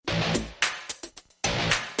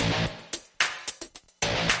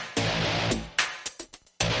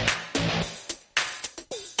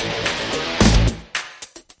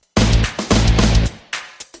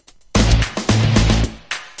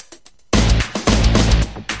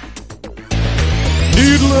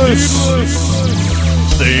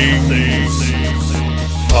Needless Things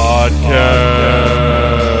Podcast.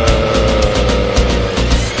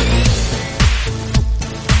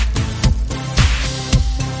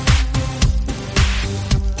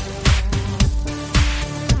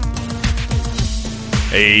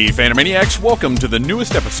 Hey, Phantomaniacs, welcome to the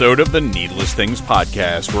newest episode of the Needless Things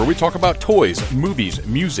Podcast, where we talk about toys, movies,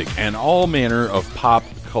 music, and all manner of pop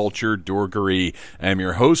culture dorkery. I'm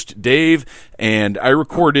your host, Dave, and I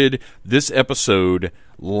recorded this episode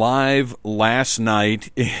live last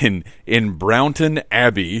night in Brownton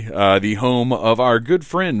Abbey, the home of our good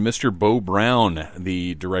friend, Mr. Beau Brown,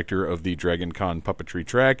 the director of the Dragon Con puppetry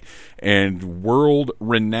track, and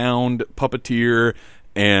world-renowned puppeteer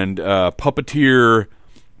and puppeteer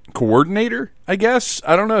coordinator, I guess.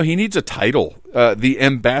 I don't know. He needs a title. The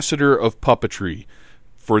ambassador of puppetry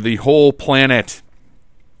for the whole planet.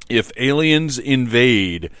 If aliens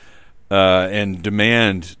invade and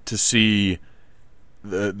demand to see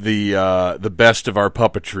the best of our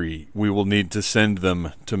puppetry, we will need to send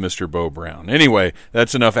them to Mr. Beau Brown. Anyway,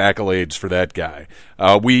 that's enough accolades for that guy.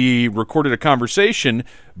 We recorded a conversation,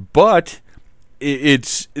 but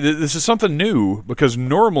this is something new, because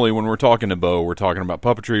normally when we're talking to Beau, we're talking about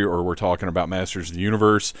puppetry or we're talking about Masters of the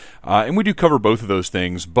Universe, and we do cover both of those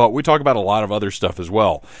things, but we talk about a lot of other stuff as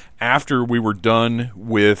well. After we were done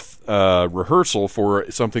with rehearsal for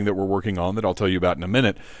something that we're working on that I'll tell you about in a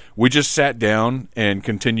minute, we just sat down and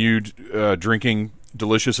continued drinking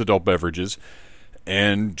delicious adult beverages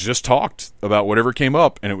and just talked about whatever came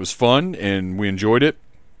up, and it was fun, and we enjoyed it.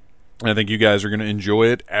 I think you guys are going to enjoy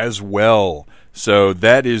it as well. So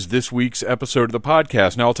that is this week's episode of the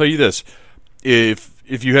podcast. Now, I'll tell you this.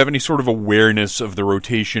 If you have any sort of awareness of the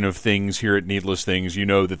rotation of things here at Needless Things, you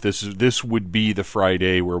know that this would be the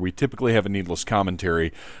Friday where we typically have a Needless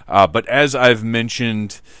commentary. But as I've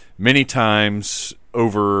mentioned many times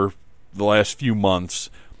over the last few months,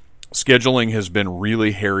 scheduling has been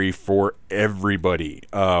really hairy for everybody.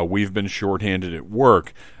 We've been shorthanded at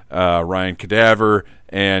work. Ryan Cadaver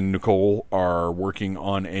and Nicole are working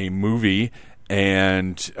on a movie,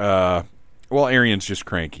 and Arian's just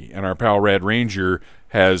cranky, and our pal Rad Ranger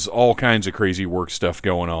has all kinds of crazy work stuff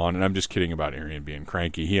going on, and I'm just kidding about Arian being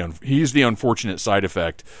cranky. He's the unfortunate side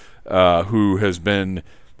effect who has been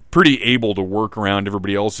pretty able to work around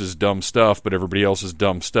everybody else's dumb stuff, but everybody else's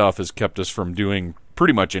dumb stuff has kept us from doing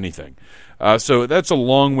pretty much anything. So that's a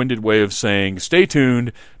long-winded way of saying stay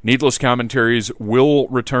tuned. Needless Commentaries will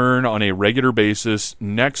return on a regular basis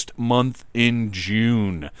next month in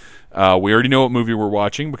June. We already know what movie we're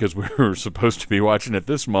watching because we were supposed to be watching it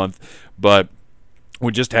this month, but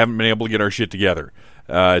we just haven't been able to get our shit together.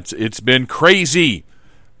 It's been crazy.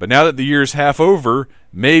 But now that the year's half over,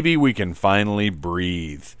 maybe we can finally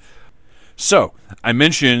breathe. So, I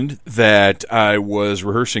mentioned that I was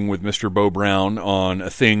rehearsing with Mr. Beau Brown on a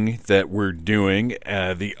thing that we're doing.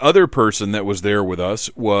 The other person that was there with us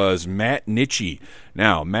was Matt Nitchie.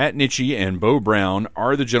 Now, Matt Nitchie and Beau Brown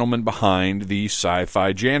are the gentlemen behind the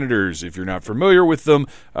Sci-Fi Janitors. If you're not familiar with them,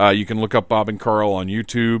 you can look up Bob and Carl on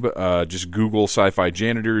YouTube. Just Google Sci-Fi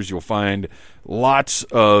Janitors. You'll find lots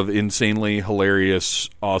of insanely hilarious,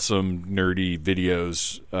 awesome, nerdy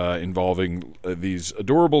videos involving these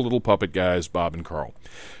adorable little puppet guys, Bob and Carl.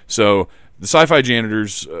 So, the Sci-Fi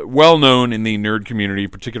Janitors, well known in the nerd community,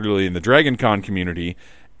 particularly in the Dragon Con community,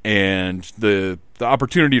 and the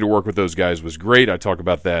opportunity to work with those guys was great. I talk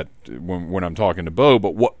about that when I'm talking to Beau,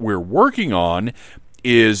 but what we're working on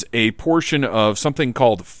is a portion of something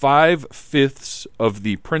called 5/5 of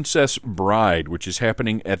the Princess Bride, which is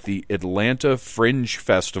happening at the Atlanta Fringe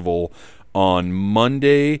Festival on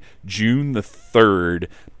Monday, June the 3rd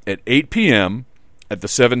at 8 p.m. at the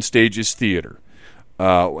Seven Stages Theater.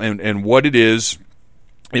 And what it is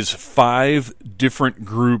 5 different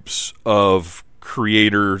groups of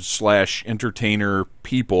creator/entertainer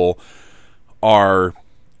people are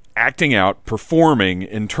acting out, performing,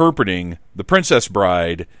 interpreting The Princess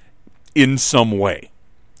Bride in some way.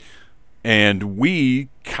 And we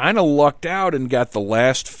kind of lucked out and got the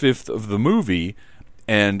last fifth of the movie,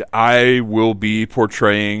 and I will be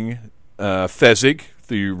portraying Fezzik,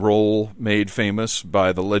 the role made famous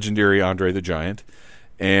by the legendary Andre the Giant,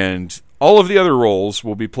 and all of the other roles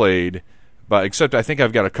will be played by, except I think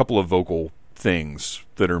I've got a couple of vocal things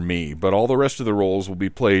that are me, but all the rest of the roles will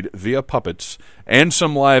be played via puppets and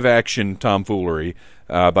some live action tomfoolery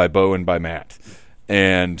by Beau and by Matt.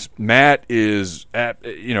 And Matt is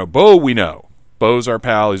Beau we know. Beau's our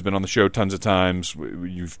pal. He's been on the show tons of times.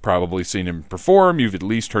 You've probably seen him perform. You've at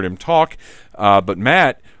least heard him talk. But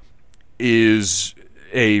Matt is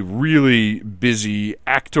a really busy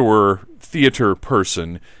actor, theater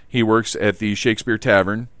person. He works at the Shakespeare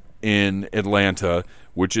Tavern in Atlanta,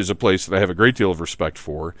 which is a place that I have a great deal of respect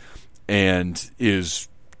for, and is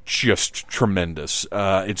just tremendous.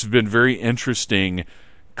 It's been very interesting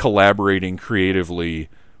collaborating creatively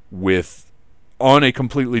on a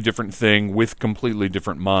completely different thing with completely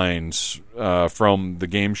different minds from the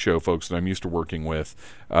game show folks that I'm used to working with,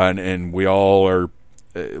 and we all are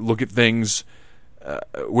look at things.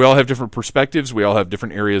 We all have different perspectives. We all have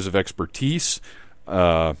different areas of expertise,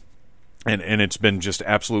 and it's been just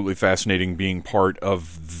absolutely fascinating being part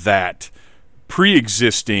of that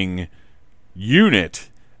pre-existing unit,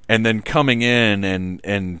 and then coming in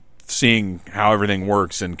and seeing how everything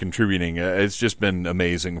works and contributing. It's just been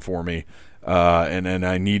amazing for me. And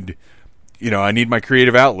I need my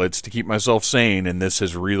creative outlets to keep myself sane, and this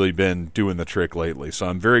has really been doing the trick lately. So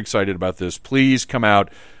I'm very excited about this. Please come out.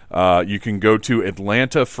 You can go to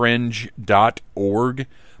atlantafringe.org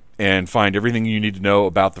and find everything you need to know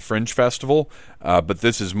about the Fringe Festival. But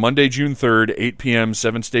this is Monday, June 3rd, 8 p.m.,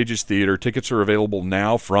 Seven Stages Theater. Tickets are available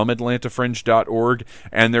now from atlantafringe.org,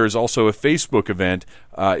 and there is also a Facebook event.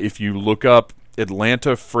 If you look up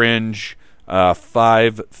Atlanta Fringe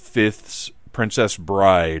 5/5 Princess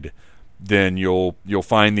Bride, then you'll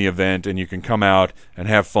find the event, and you can come out and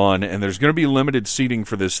have fun. And there's going to be limited seating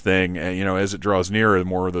for this thing. And, as it draws nearer, the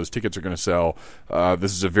more of those tickets are going to sell.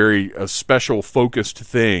 This is a special, focused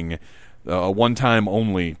thing, a one-time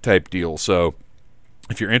only type deal. So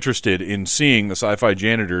if you're interested in seeing the Sci-Fi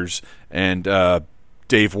Janitors and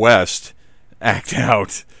Dave West act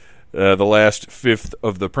out the last fifth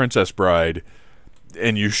of the Princess Bride,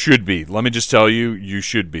 and you should be. Let me just tell you, you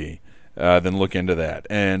should be. Then look into that.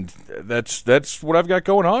 And that's what I've got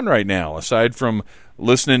going on right now, aside from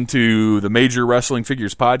listening to the Major Wrestling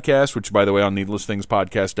Figures podcast, which, by the way, on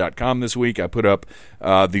needlessthingspodcast.com this week, I put up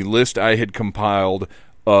the list I had compiled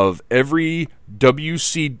of every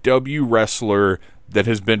WCW wrestler that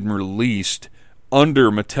has been released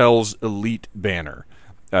under Mattel's Elite banner.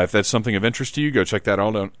 If that's something of interest to you, go check that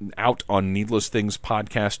out on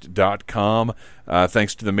needlessthingspodcast.com.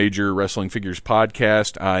 Thanks to the Major Wrestling Figures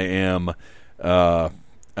podcast,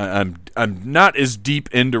 I'm not as deep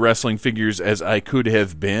into wrestling figures as I could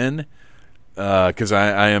have been, because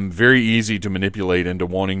I am very easy to manipulate into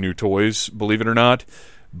wanting new toys, believe it or not.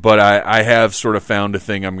 But I have sort of found a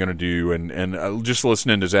thing I'm going to do, and just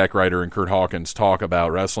listening to Zack Ryder and Kurt Hawkins talk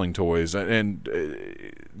about wrestling toys, and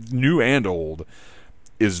new and old,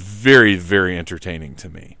 is very, very entertaining to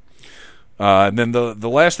me. And then the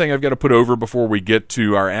last thing I've got to put over before we get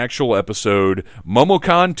to our actual episode,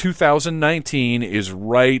 MomoCon 2019 is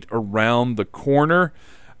right around the corner.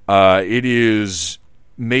 It is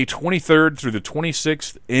May 23rd through the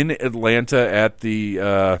 26th in Atlanta at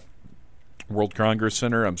the World Congress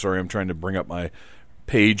Center. I'm sorry, I'm trying to bring up my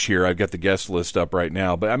page here. I've got the guest list up right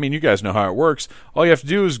now. But, you guys know how it works. All you have to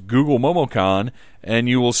do is Google MomoCon, and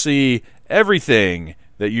you will see everything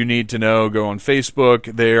that you need to know. Go on Facebook.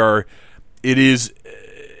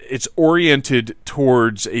 It's oriented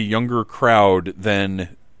towards a younger crowd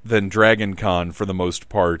than Dragon Con for the most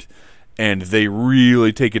part, and they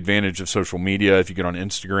really take advantage of social media. If you get on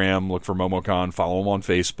Instagram, look for MomoCon, follow them on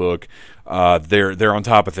Facebook. They're on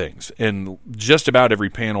top of things, and just about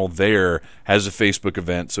every panel there has a Facebook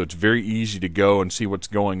event, so it's very easy to go and see what's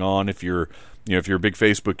going on. If you're a big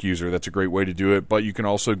Facebook user, that's a great way to do it. But you can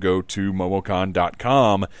also go to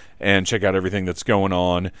momocon.com and check out everything that's going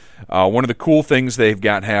on. One of the cool things they've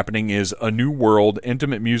got happening is A New World,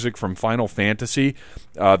 intimate music from Final Fantasy.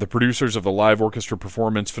 The producers of the live orchestra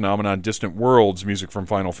performance phenomenon Distant Worlds, music from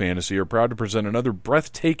Final Fantasy, are proud to present another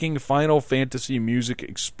breathtaking Final Fantasy music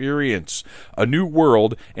experience. A New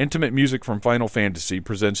World, intimate music from Final Fantasy,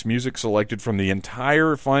 presents music selected from the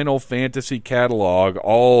entire Final Fantasy catalog,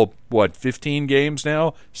 all 15 games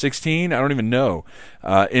now? 16? I don't even know.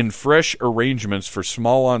 In fresh arrangements for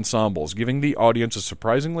small ensembles, giving the audience a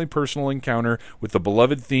surprisingly personal encounter with the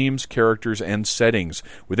beloved themes, characters, and settings.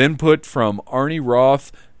 With input from Arnie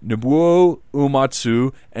Roth, Nobuo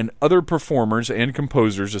Uematsu, and other performers and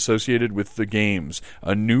composers associated with the games.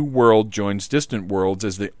 A New World joins Distant Worlds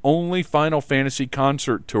as the only Final Fantasy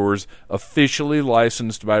concert tours officially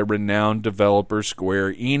licensed by renowned developer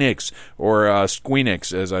Square Enix, or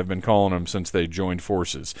Squeenix, as I've been calling them since they joined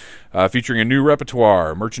forces. Featuring a new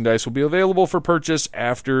repertoire. Merchandise will be available for purchase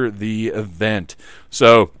after the event.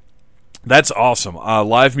 So, that's awesome.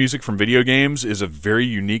 Live music from video games is a very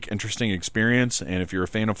unique, interesting experience, and if you're a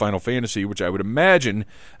fan of Final Fantasy, which I would imagine,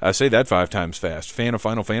 say that 5 times fast, fan of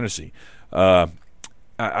Final Fantasy,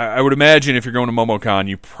 I would imagine if you're going to MomoCon,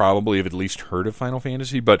 you probably have at least heard of Final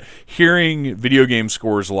Fantasy, but hearing video game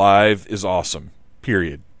scores live is awesome,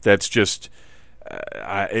 period. That's just,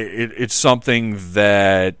 It's something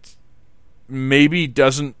that maybe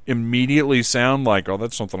doesn't immediately sound like, oh,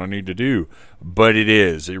 that's something I need to do. But it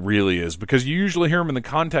is. It really is. Because you usually hear them in the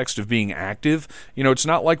context of being active. You know, it's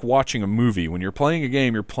not like watching a movie. When you're playing a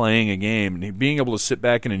game, you're playing a game. And being able to sit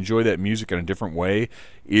back and enjoy that music in a different way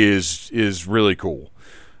is really cool.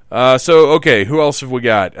 Okay, who else have we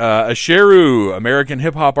got? Asheru, American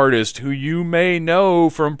hip-hop artist who you may know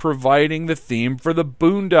from providing the theme for the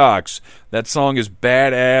Boondocks. That song is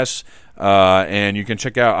badass. And you can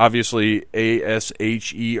check out, obviously,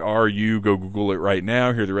 ASHERU. Go Google it right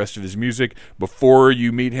now. Hear the rest of his music. Before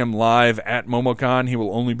you meet him live at MomoCon, he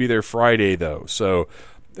will only be there Friday, though. So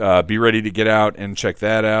be ready to get out and check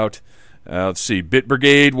that out. Let's see. Bit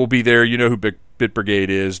Brigade will be there. You know who Bit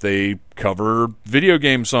Brigade is. They cover video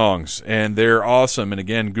game songs, and they're awesome. And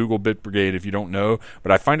again, Google Bit Brigade if you don't know.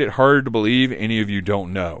 But I find it hard to believe any of you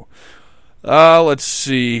don't know. Let's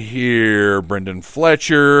see here. Brendan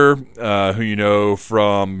Fletcher, who you know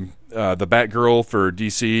from the Batgirl for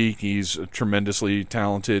DC. He's a tremendously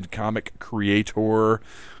talented comic creator.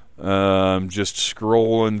 Just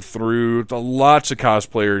scrolling through lots of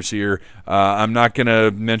cosplayers here. I'm not going to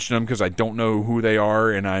mention them because I don't know who they are,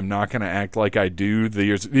 and I'm not going to act like I do.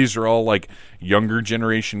 These are all like younger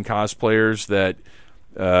generation cosplayers that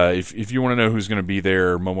if you want to know who's going to be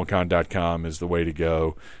there, momocon.com is the way to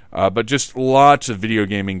go. But just lots of video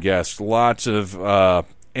gaming guests, lots of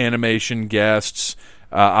animation guests,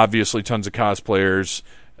 obviously tons of cosplayers,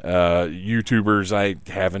 YouTubers I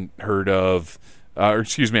haven't heard of.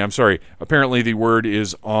 Apparently the word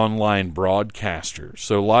is online broadcasters.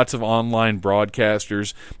 So lots of online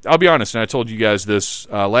broadcasters. I'll be honest, and I told you guys this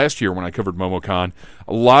last year when I covered MomoCon,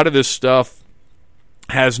 a lot of this stuff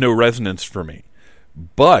has no resonance for me.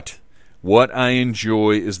 But what I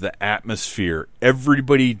enjoy is the atmosphere.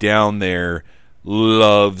 Everybody down there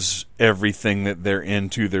loves everything that they're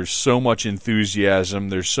into. There's so much enthusiasm.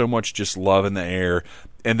 There's so much just love in the air.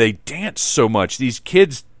 And they dance so much. These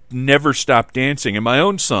kids never stop dancing. And my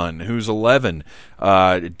own son, who's 11,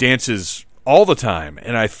 dances all the time.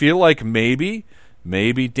 And I feel like maybe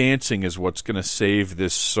dancing is what's going to save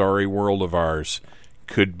this sorry world of ours.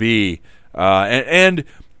 Could be. And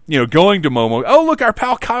you know, going to Momo. Oh, look, our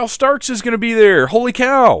pal Kyle Starks is going to be there. Holy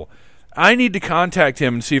cow. I need to contact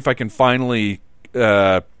him and see if I can finally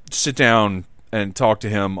sit down and talk to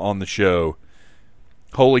him on the show.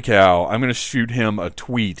 Holy cow. I'm going to shoot him a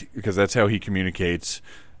tweet because that's how he communicates.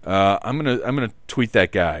 I'm gonna tweet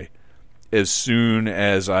that guy as soon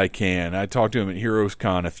as I can. I talked to him at Heroes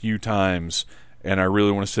Con a few times, and I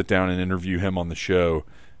really want to sit down and interview him on the show.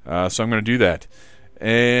 So I'm going to do that.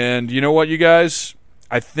 And you know what, you guys?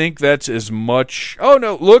 I think that's as much... Oh,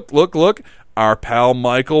 no, look. Our pal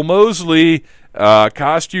Michael Mosley,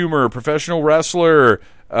 costumer, professional wrestler,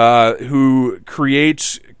 who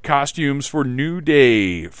creates costumes for New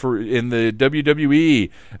Day in the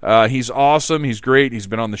WWE. He's awesome. He's great. He's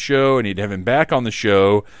been on the show. I need to have him back on the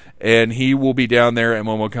show. And he will be down there at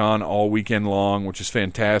MomoCon all weekend long, which is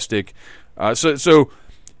fantastic. So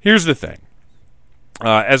here's the thing.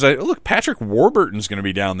 Patrick Warburton's going to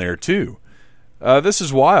be down there too. This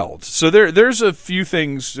is wild. So there's a few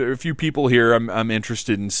people here I'm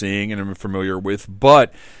interested in seeing and I'm familiar with.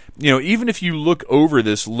 But you know, even if you look over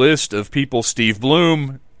this list of people, Steve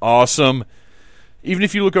Bloom, awesome. Even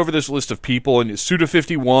if you look over this list of people, and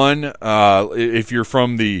Suda51, if you're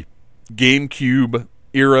from the GameCube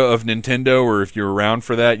era of Nintendo, or if you're around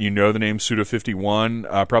for that, you know the name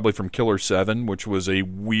Suda51, probably from Killer 7, which was a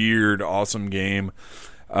weird, awesome game.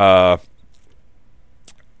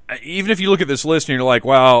 Even if you look at this list and you're like,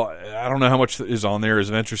 wow, I don't know how much is on there is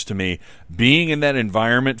of interest to me, being in that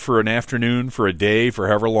environment for an afternoon, for a day, for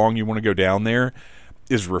however long you want to go down there,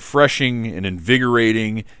 is refreshing and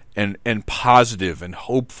invigorating and positive and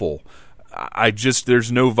hopeful.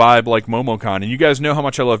 There's no vibe like MomoCon. And you guys know how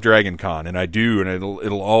much I love Dragon Con, and I do, and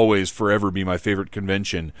it'll always forever be my favorite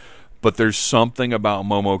convention. But there's something about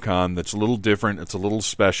MomoCon that's a little different, it's a little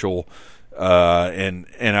special. And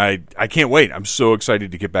I can't wait. I'm so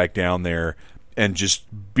excited to get back down there and just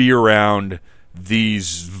be around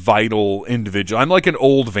these vital individuals. I'm like an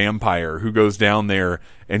old vampire who goes down there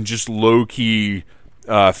and just low-key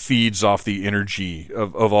feeds off the energy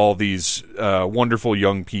of all these wonderful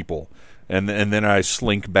young people. And then I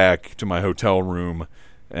slink back to my hotel room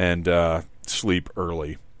and sleep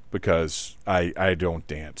early because I don't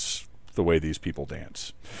dance the way these people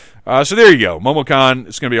dance. So there you go. MomoCon,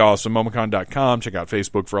 it's going to be awesome. MomoCon.com. Check out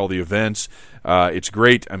Facebook for all the events. It's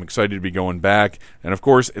great. I'm excited to be going back. And, of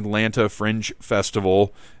course, Atlanta Fringe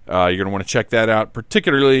Festival. You're going to want to check that out,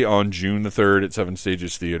 particularly on June the 3rd at Seven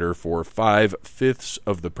Stages Theater for 5/5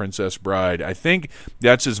 of The Princess Bride. I think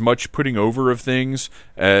that's as much putting over of things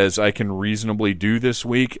as I can reasonably do this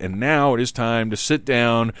week. And now it is time to sit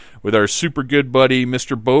down with our super good buddy,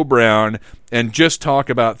 Mr. Bo Brown, and just talk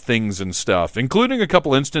about things and stuff, including a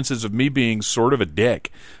couple instances of me being sort of a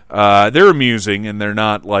dick. They're amusing, and they're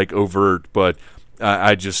not, like, overt, but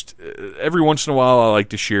I just, every once in a while, I like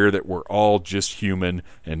to share that we're all just human,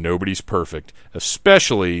 and nobody's perfect,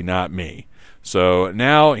 especially not me. So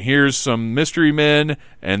now, here's some Mystery Men,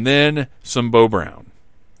 and then some Bo Brown.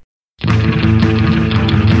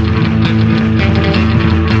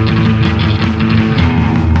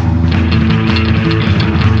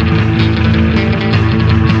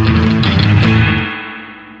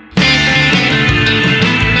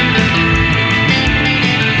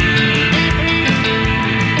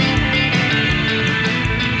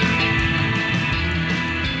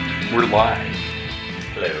 Live.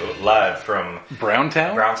 Hello, live from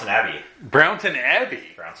Browntown? Brownton Abbey. Brownton Abbey.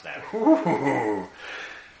 Brownton Abbey. Ooh.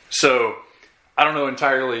 So, I don't know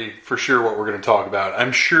entirely for sure what we're going to talk about.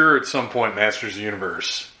 I'm sure at some point Masters of the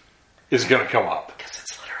Universe is going to come up. Because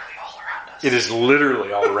it's literally all around us. It is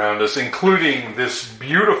literally all around us, including this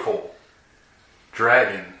beautiful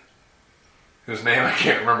dragon, whose name I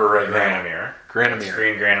can't remember right now. Granomir.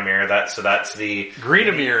 Green Granomir. That's the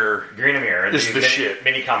Granomir. Granomir is the shit.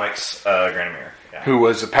 Mini comics Granomir. Yeah. Who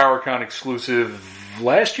was a PowerCon exclusive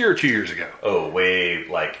last year or 2 years ago? Oh, way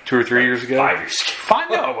 2 or 3 years ago? 5 years ago.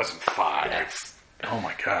 5? No, it wasn't 5. Yes. Oh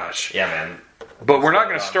my gosh. Yeah, man. But we're not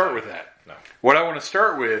going to start with that. No. What I want to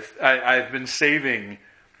start with, I've been saving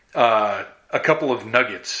a couple of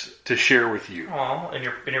nuggets to share with you. Oh, in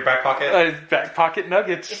your back pocket? Back pocket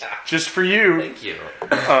nuggets, yeah. Just for you. Thank you.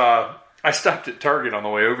 I stopped at Target on the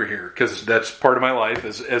way over here because that's part of my life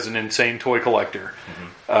as an insane toy collector. Mm-hmm.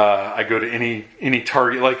 I go to any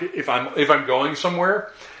Target. Like if I'm going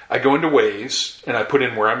somewhere, I go into Waze and I put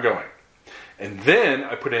in where I'm going, and then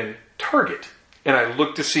I put in Target and I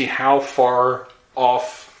look to see how far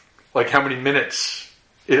off, like how many minutes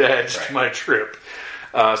it adds to my trip.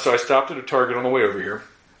 So I stopped at a Target on the way over here,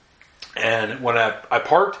 and when I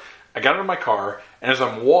parked, I got out of my car, and as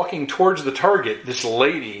I'm walking towards the Target, this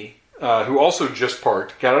lady. Who also just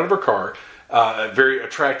parked, got out of her car, a very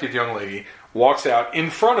attractive young lady, walks out in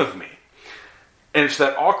front of me. And it's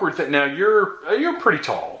that awkward thing. Now, you're pretty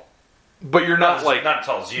tall, but you're not like... Not as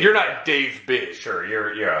tall as you. You're not Dave Big. Sure,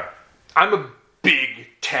 you're... I'm a big,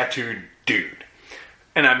 tattooed dude.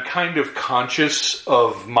 And I'm kind of conscious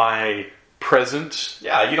of my presence.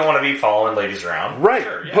 Yeah, you don't want to be following ladies around. Right,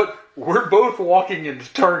 Sure, yeah. But we're both walking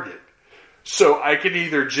into Target. So I can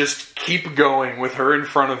either just keep going with her in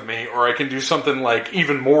front of me, or I can do something like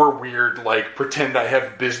even more weird, like pretend I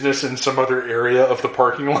have business in some other area of the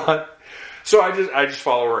parking lot. So I just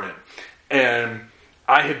follow her in. And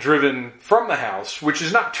I had driven from the house, which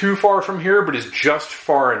is not too far from here, but is just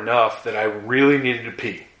far enough that I really needed to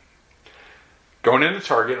pee. Going into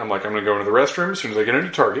Target, I'm like, I'm going to go into the restroom as soon as I get into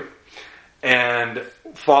Target. And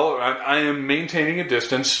I am maintaining a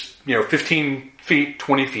distance, 15 feet,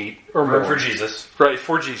 20 feet, or more. For Jesus. Right,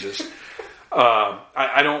 for Jesus.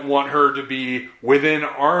 I don't want her to be within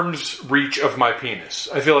arm's reach of my penis.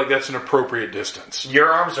 I feel like that's an appropriate distance.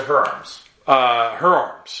 Your arms or her arms? Her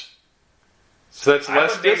arms. So that's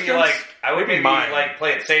less distance. I would maybe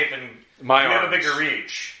play it safe and have a bigger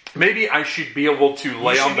reach. Maybe I should be able to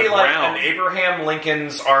lay on the ground. You should be like an Abraham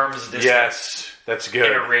Lincoln's arms distance. Yes. That's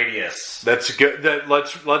good. In a radius. That's good.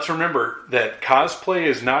 Let's remember that cosplay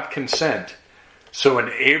is not consent. So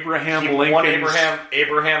an Abraham Lincoln's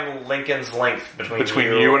length between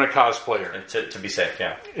you and a cosplayer to be safe.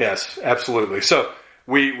 Yeah. Yes, absolutely. So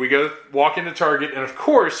we walk into Target, and of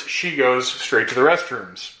course she goes straight to the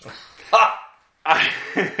restrooms. I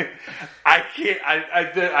can't.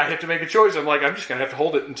 I have to make a choice. I'm like, I'm just gonna have to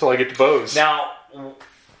hold it until I get to Bo's. Now.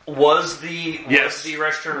 Was the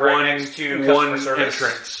restroom right next to customer service?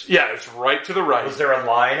 Entrance. Yeah, it's right to the right. Was there a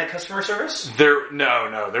line at customer service?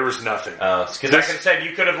 No, there was nothing. Because I said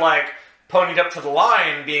you could have ponied up to the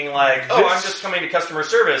line, being like, I'm just coming to customer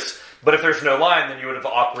service. But if there's no line, then you would have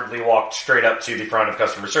awkwardly walked straight up to the front of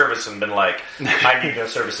customer service and been like, I need no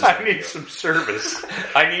services. I need some service.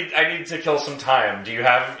 I need to kill some time. Do you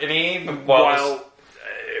have any? While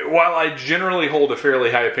I generally hold a fairly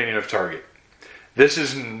high opinion of Target, this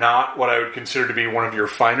is not what I would consider to be one of your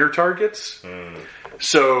finer Targets.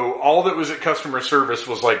 So all that was at customer service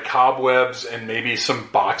was like cobwebs and maybe some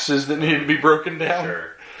boxes that needed to be broken down.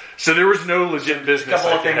 Sure. So there was no legit business. A couple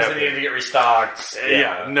I of could things have that there. needed to get restocked.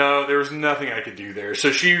 Yeah, no, there was nothing I could do there.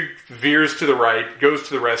 So she veers to the right, goes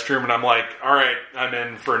to the restroom, and I'm like, all right, I'm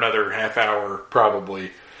in for another half hour,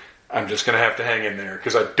 probably. I'm just going to have to hang in there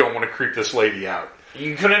because I don't want to creep this lady out.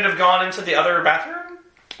 You couldn't have gone into the other bathroom?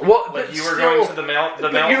 Well, Like you were going to the mail?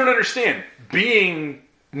 You don't understand. Being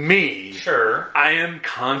me, Sure. I am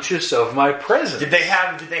conscious of my presence. Did they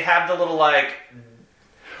have the little like...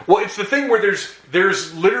 Well, it's the thing where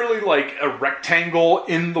there's literally like a rectangle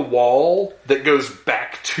in the wall that goes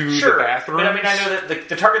back to the bathroom. But I mean, I know that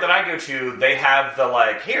the Target that I go to, they have the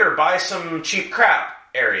like, here, buy some cheap crap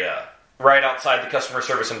area right outside the customer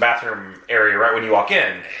service and bathroom area right when you walk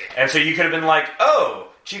in. And so you could have been like, oh,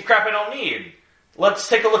 cheap crap I don't need. Let's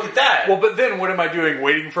take a look at that. Well, but then what am I doing?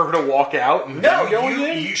 Waiting for her to walk out? And no, then going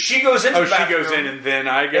in? she goes into the bathroom. She goes in and then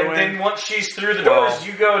I go in? And then once she's through the doors,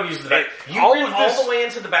 you go and use the bathroom. You went all the way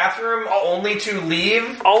into the bathroom only to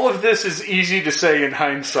leave? All of this is easy to say in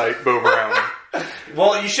hindsight, Bo Brown.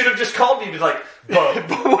 Well, you should have just called me and be like, Bo,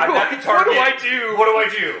 I'm at the Target. What do I do? What do I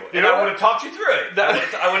do? And I would have talked you through it.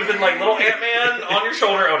 I would have been like little Ant-Man on your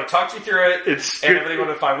shoulder. I would have talked you through it. And everything would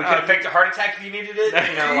have been fine. We could have faked a heart attack if you needed it.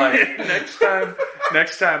 You know, like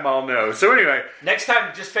next time I'll know. So anyway. Next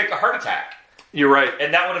time, just fake a heart attack. You're right.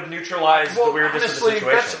 And that would have neutralized the weirdness of the situation.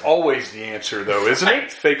 That's always the answer, though, isn't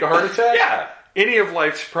it? Fake a heart attack? Yeah. Any of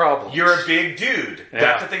life's problems. You're a big dude.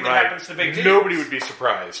 That's the thing that happens to big dudes. Nobody would be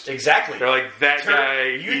surprised. Exactly. They're like, that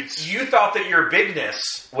guy eats... You thought that your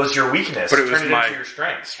bigness was your weakness. But it was Turn it into your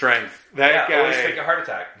strength. That guy... always fake a heart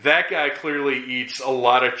attack. That guy clearly eats a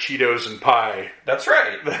lot of Cheetos and pie. That's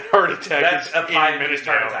right. That heart attack That's is a pie-induced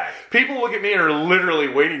heart attack. People look at me and are literally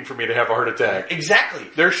waiting for me to have a heart attack. Exactly.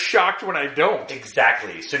 They're shocked when I don't.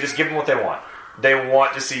 Exactly. So just give them what they want. They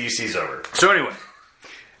want to see you seize over. So anyway,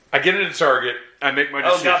 I get into Target. I make my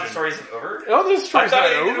decision. Oh, God, the story isn't over? Oh, the story's not over? I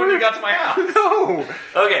thought it ended when you got to my house. No.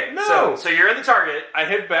 Okay, No. So you're in the Target. I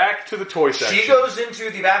head back to the toy section. She goes into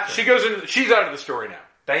the bathroom. She goes in. She's out of the story now.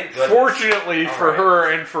 Thank goodness. Fortunately for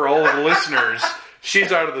her and for all of the listeners,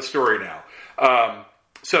 she's out of the story now.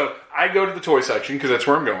 So I go to the toy section because that's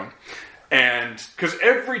where I'm going. And because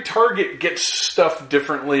every Target gets stuff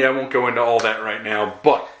differently, I won't go into all that right now,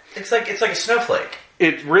 but... It's like a snowflake.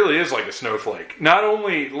 It really is like a snowflake. Not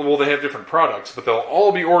only will they have different products, but they'll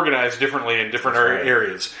all be organized differently in different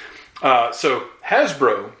areas. So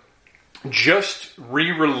Hasbro just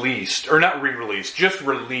released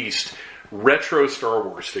retro Star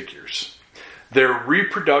Wars figures. They're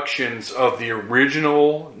reproductions of the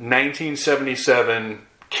original 1977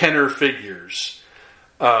 Kenner figures,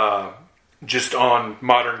 just on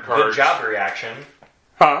modern cards. Good job, Reaction.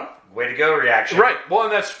 Huh? Way to go, Reaction. Right. Well,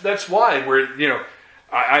 and that's why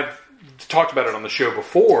I've talked about it on the show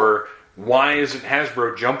before. Why isn't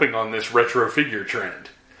Hasbro jumping on this retro figure trend?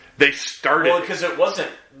 They started. Well, because it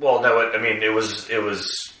wasn't. Well, no. It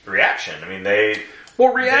was Reaction. I mean, they.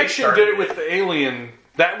 Well, Reaction did it with the Alien.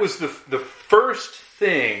 That was the first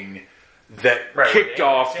thing that kicked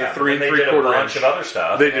off the 3 3/4 inch. They did a bunch of other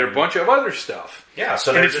stuff. They did a bunch of other stuff. Yeah,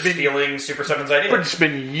 so they're just stealing Super 7's idea. But it's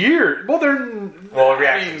been years. Well,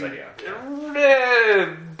 Reaction's idea.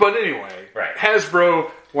 But anyway, right. Hasbro,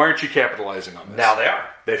 why aren't you capitalizing on this? Now they are.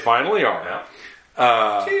 They finally are.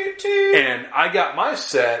 Yeah. And I got my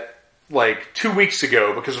set like 2 weeks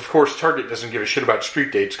ago because, of course, Target doesn't give a shit about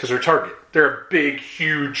street dates because they're Target. They're a big,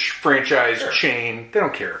 huge franchise chain. They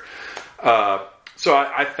don't care. So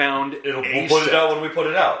I found we'll put it out when we put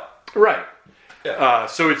it out. Right. Yeah.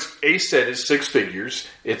 So it's a set is 6 figures.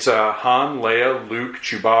 It's Han, Leia, Luke,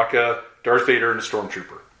 Chewbacca, Darth Vader, and a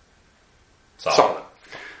Stormtrooper. Solid.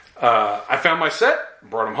 I found my set,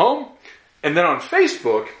 brought them home, and then on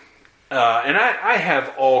Facebook, and I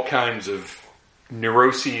have all kinds of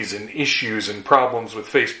neuroses and issues and problems with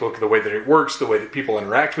Facebook, the way that it works, the way that people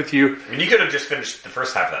interact with you. I mean, you could have just finished the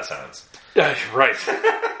first half of that sentence. Right.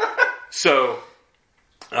 So,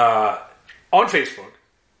 on Facebook,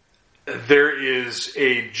 there is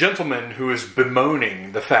a gentleman who is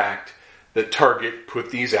bemoaning the fact that Target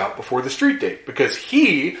put these out before the street date. Because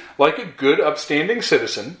he, like a good upstanding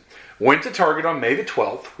citizen, went to Target on May the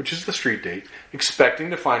 12th, which is the street date, expecting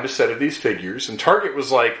to find a set of these figures. And Target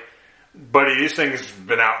was like, buddy, these things have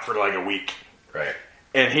been out for like a week. Right.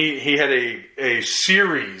 And he had a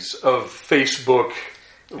series of Facebook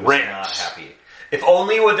rants. Not happy. If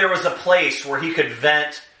only there was a place where he could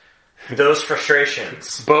vent those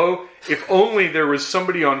frustrations. Bo, if only there was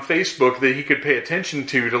somebody on Facebook that he could pay attention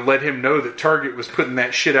to let him know that Target was putting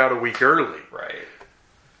that shit out a week early. Right.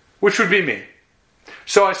 Which would be me.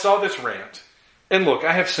 So I saw this rant, And look,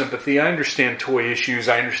 I have sympathy. I understand toy issues.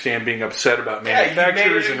 I understand being upset about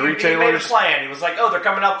manufacturers and retailers. He made a plan. He was like, "Oh, they're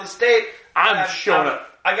coming out this date. I'm showing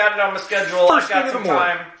up. I got it on my schedule. First I got thing in some the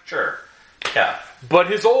morning. time. Sure, yeah." But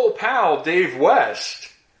his old pal Dave West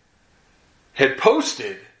had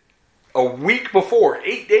posted a week before,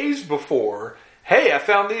 8 days before, "Hey, I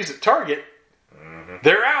found these at Target.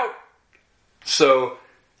 They're out." So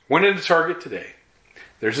went into Target today.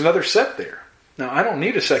 There's another set there. Now I don't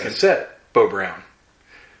need a second set, Bo Brown.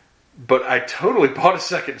 But I totally bought a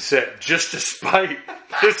second set just to spite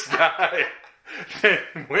this guy that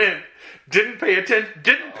didn't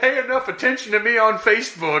pay enough attention to me on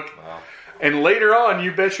Facebook. Wow. And later on,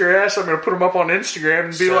 you bet your ass I'm going to put them up on Instagram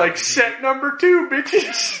and be like, set number 2,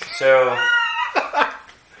 bitches. So,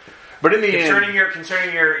 but in the end,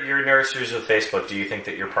 concerning your nurseries with Facebook, do you think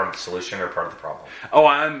that you're part of the solution or part of the problem? oh,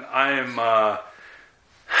 I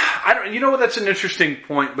don't. You know what? That's an interesting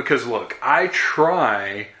point because look, I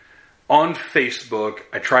try on Facebook.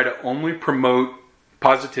 I try to only promote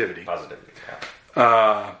positivity. Positivity.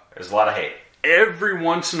 Yeah. There's a lot of hate. Every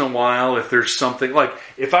once in a while, if there's something like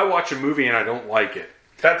if I watch a movie and I don't like it,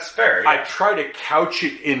 that's fair. Yeah. I try to couch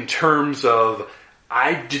it in terms of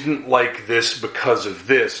I didn't like this because of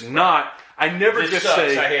this. Not I never this just sucks,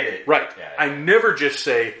 say I hate it. Right. Yeah. I never just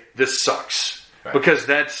say this sucks. Right. Because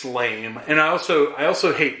that's lame, and I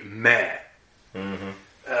also hate meh. Mm-hmm.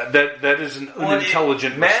 That is an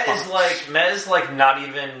unintelligent response. Meh is like not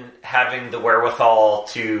even having the wherewithal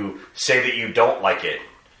to say that you don't like it,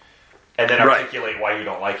 and then articulate why you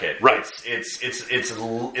don't like it. Right.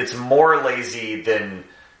 It's more lazy than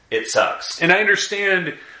it sucks. And I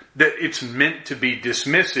understand that it's meant to be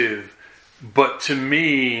dismissive, but to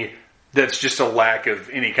me, that's just a lack of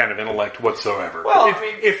any kind of intellect whatsoever. Well,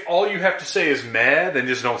 if all you have to say is meh, then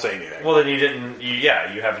just don't say anything. Well, then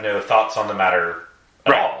you have no thoughts on the matter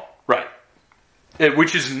at all. Right.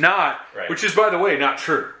 Which is, by the way, not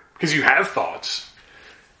true. Because you have thoughts.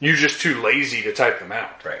 You're just too lazy to type them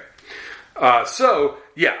out. Right. So,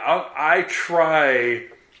 yeah, I try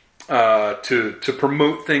to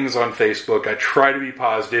promote things on Facebook. I try to be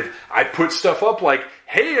positive. I put stuff up like,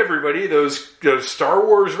 hey everybody, those Star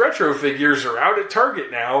Wars retro figures are out at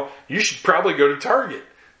Target now. You should probably go to Target.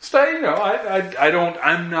 So,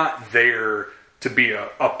 I'm not there to be a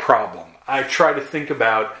problem. I try to think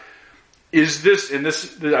about,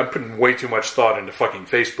 I'm putting way too much thought into fucking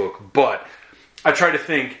Facebook, but I try to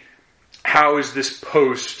think, how is this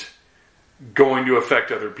post going to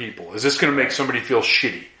affect other people? Is this going to make somebody feel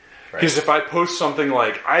shitty? Because if I post something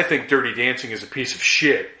like, I think Dirty Dancing is a piece of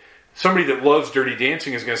shit, somebody that loves Dirty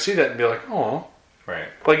Dancing is going to see that and be like, oh. Right.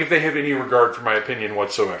 Like if they have any regard for my opinion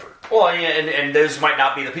whatsoever. Well, yeah, and those might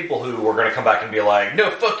not be the people who are going to come back and be like,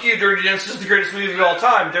 no, fuck you, Dirty Dancing is the greatest movie of all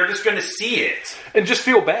time. They're just going to see it. And just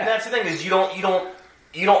feel bad. And that's the thing is you don't,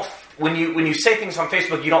 when you say things on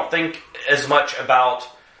Facebook, you don't think as much about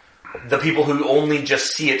the people who only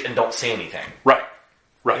just see it and don't say anything. Right.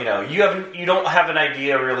 Right. You don't have an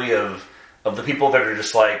idea really of the people that are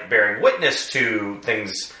just like bearing witness to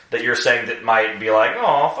things that you're saying that might be like,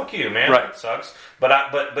 oh, fuck you, man, that sucks.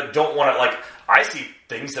 But don't want to like. I see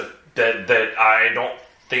things that I don't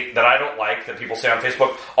think that I don't like that people say on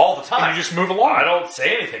Facebook all the time. And you just move along. I don't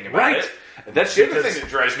say anything about it. That's the other thing that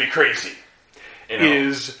drives me crazy.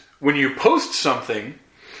 Is when you post something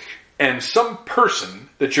and some person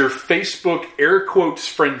that you're Facebook air quotes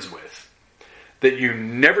friends with, that you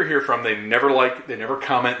never hear from, they never like, they never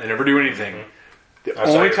comment, they never do anything. Mm-hmm. The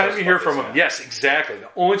only time you hear from them, yes, exactly. The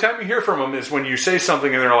only time you hear from them is when you say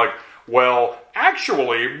something and they're like, well,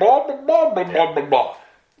 actually, blah, blah, blah, blah, blah, blah, blah.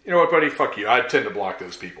 You know what, buddy? Fuck you. I tend to block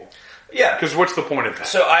those people. Yeah. Because what's the point of that?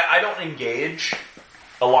 So I don't engage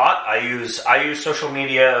a lot. I use social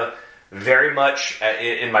media very much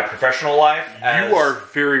in my professional life. You are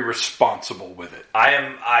very responsible with it.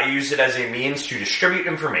 I use it as a means to distribute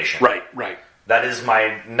information. Right. That is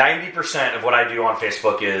my 90% of what I do on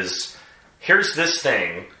Facebook is, here's this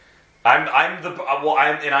thing. I'm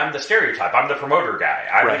the stereotype. I'm the promoter guy.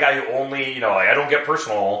 I'm the guy who only, I don't get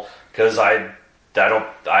personal because I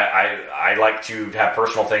like to have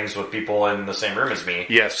personal things with people in the same room as me.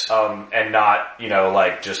 Yes. And not,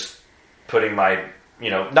 just putting my,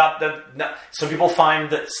 some people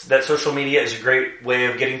find that social media is a great way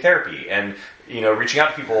of getting therapy and, reaching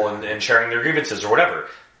out to people and sharing their grievances or whatever.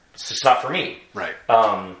 It's just not for me. Right.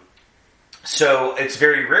 So it's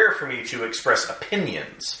very rare for me to express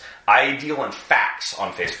opinions. I deal in facts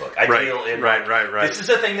on Facebook. I deal in right. This is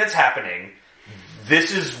a thing that's happening.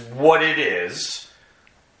 This is what it is.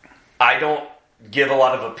 I don't give a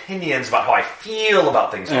lot of opinions about how I feel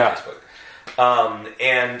about things on Facebook.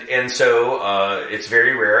 And so it's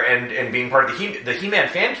very rare, and being part of the He-Man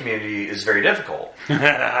fan community is very difficult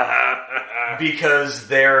because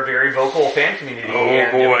they're a very vocal fan community.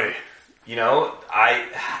 Oh boy! And, you know, I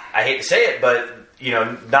hate to say it, but you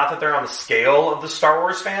know, not that they're on the scale of the Star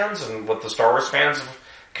Wars fans and what the Star Wars fans have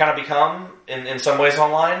kind of become in some ways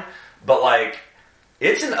online, but like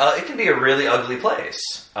it can be a really ugly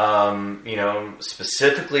place. You know,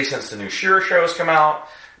 specifically since the new She-Ra show has come out.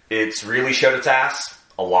 It's really showed its ass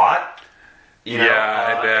a lot. You know?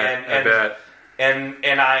 Yeah, I bet. And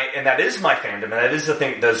that is my fandom, and that is the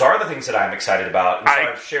thing. Those are the things that I'm excited about. And so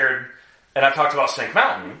I've shared, and I've talked about Snake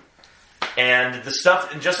Mountain, and the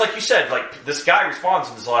stuff. And just like you said, like this guy responds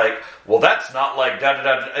and is like, "Well, that's not like da da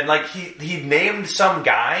da," and like he named some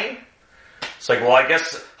guy. It's like, well, I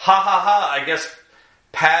guess I guess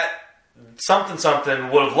Pat something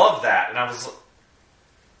would have loved that, and I was.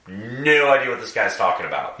 No idea what this guy's talking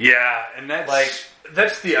about. Yeah, and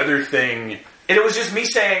that's the other thing. And it was just me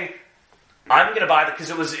saying, I'm going to buy it because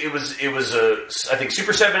it was I think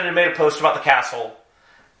Super 7 had made a post about the castle,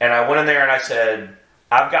 and I went in there and I said,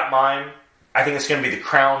 I've got mine. I think it's going to be the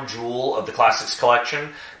crown jewel of the Classics collection.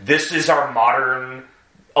 This is our modern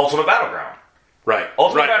Ultimate Battleground. Right.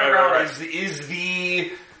 Ultimate Battleground is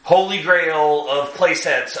the holy grail of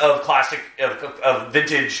playsets of classic of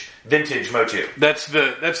vintage Motu. That's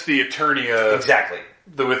the Eternia exactly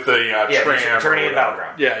with the Eternia and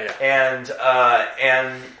Battleground. Yeah. And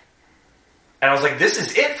I was like, this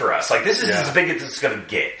is it for us. Like this is as big as it's going to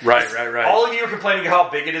get. Right. All of you are complaining how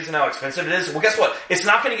big it is and how expensive it is. Well, guess what? It's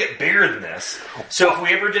not going to get bigger than this. So if we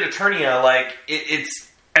ever did Eternia, like it's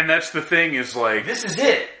and that's the thing is like this is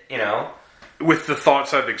it. You know. With the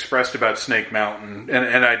thoughts I've expressed about Snake Mountain,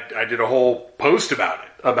 and I did a whole post about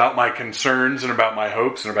it, about my concerns and about my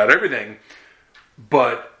hopes and about everything,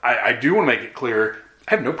 but I do want to make it clear,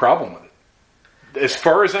 I have no problem with it. As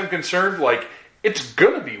far as I'm concerned, like, it's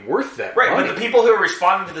going to be worth that money. Right, but the people who are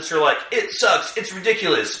responding to this are like, it sucks, it's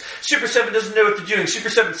ridiculous, Super 7 doesn't know what they're doing, Super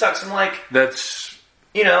 7 sucks, I'm like... That's...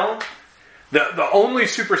 You know... The only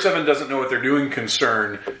Super 7 doesn't know what they're doing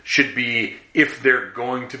concern should be if they're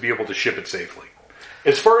going to be able to ship it safely.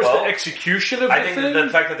 As far as the execution of the thing... I think the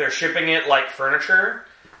fact that they're shipping it like furniture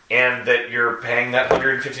and that you're paying that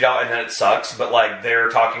 $150 and then it sucks, but like they're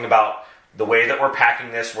talking about the way that we're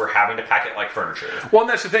packing this, we're having to pack it like furniture. Well, and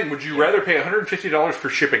that's the thing. Would you rather pay $150 for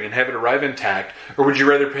shipping and have it arrive intact, or would you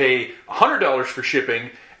rather pay $100 for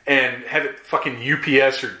shipping and have it fucking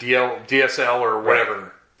UPS or DSL or whatever...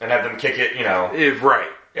 Right. And have them kick it, you know. Right.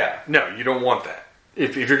 Yeah. No, you don't want that.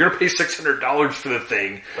 If you're going to pay $600 for the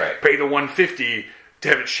thing, pay the $150 to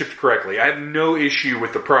have it shipped correctly. I have no issue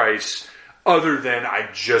with the price, other than I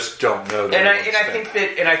just don't know. That I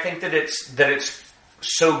think that it's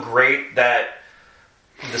so great that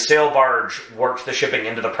the sail barge worked the shipping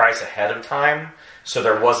into the price ahead of time, so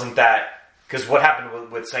there wasn't that. Because what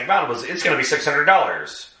happened with Snake Mountain was it's going to be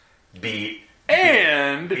 $600.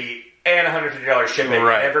 And $150 shipping.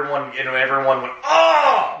 Right. Everyone went,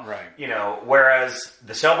 oh! Right. You know, whereas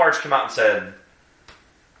the sail barge came out and said,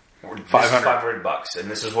 $500, and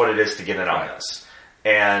this is what it is to get in on this.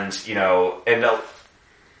 And, you know,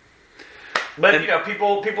 but, you know,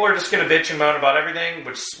 people are just going to bitch and moan about everything,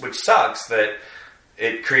 which sucks that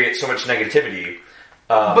it creates so much negativity.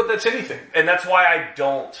 But that's anything. And that's why I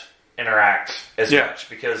don't interact as much,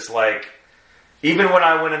 because, like, even when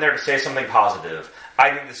I went in there to say something positive,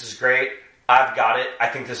 I think this is great. I've got it. I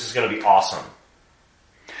think this is going to be awesome.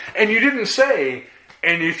 And you didn't say,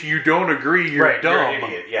 and if you don't agree, you're dumb. You're an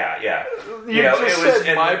idiot. Yeah. You just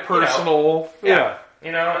said my personal... Yeah.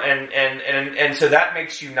 You know, and so that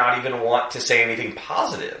makes you not even want to say anything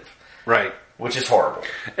positive. Right. Which is horrible.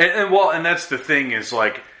 And that's the thing is,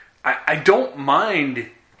 like, I don't mind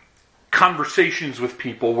conversations with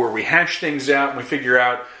people where we hash things out and we figure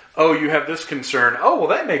out, oh, you have this concern. Oh, well,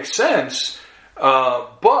 that makes sense.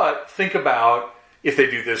 But think about if they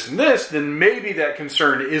do this and this, then maybe that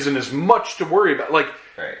concern isn't as much to worry about. Like,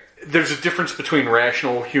 there's a difference between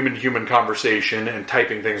rational human conversation and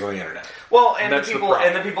typing things on the internet. Well, and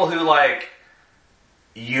the people who, like,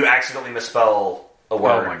 you accidentally misspell a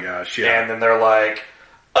word. Oh my gosh, yeah. And then they're like,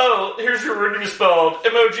 oh, here's your word misspelled.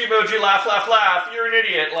 Emoji, laugh, laugh, laugh. You're an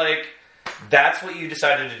idiot. Like, that's what you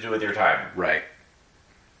decided to do with your time. Right.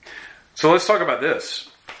 So let's talk about this.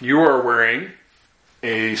 You are wearing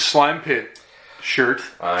a Slime Pit shirt.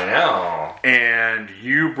 I know. And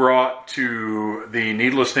you brought to the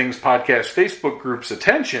Needless Things Podcast Facebook group's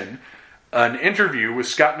attention an interview with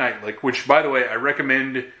Scott Knightlick, which, by the way, I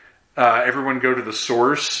recommend everyone go to the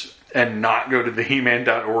source and not go to the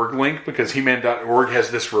He-Man.org link, because He-Man.org has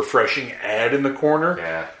this refreshing ad in the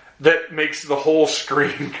corner that makes the whole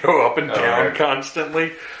screen go up and down right.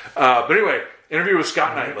 constantly. But anyway, interview with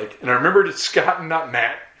Scott Knight, and I remembered it's Scott and not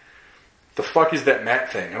Matt. The fuck is that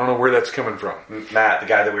Matt thing? I don't know where that's coming from. Matt, the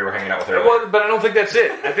guy that we were hanging out with earlier. Well, but I don't think that's it.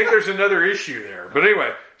 I think there's another issue there. But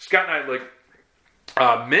anyway, Scott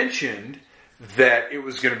Knight mentioned that it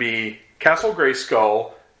was going to be Castle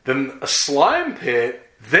Grayskull, then a slime pit,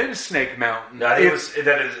 then Snake Mountain. No, I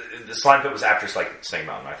think the slime pit was after Snake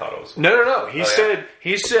Mountain. I thought it was. No. He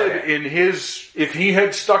said in his, if he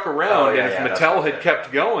had stuck around and if Mattel had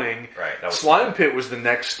kept going, Slime Pit was the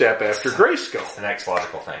next step after Grayskull. It's the next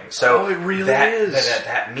logical thing. So it really is.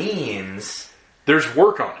 That means there's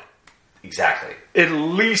work on it. Exactly. At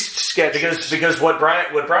least sketches. Because what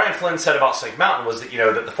Brian Flynn said about Snake Mountain was that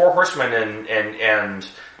that the Four Horsemen and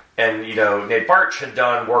Nate Bartsch had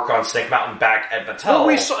done work on Snake Mountain back at Mattel.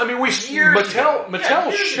 Well,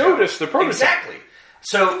 Mattel showed us the prototype. Exactly.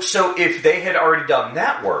 So if they had already done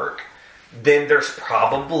that work, then there's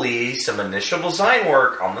probably some initial design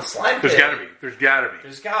work on the slime pit. There's gotta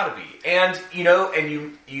be. And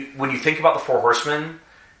you when you think about the Four Horsemen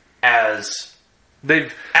as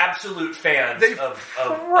they've absolute fans of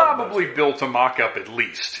probably built a mock-up at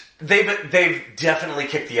least. They've definitely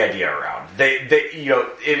kicked the idea around.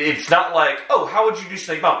 It's not like, oh, how would you do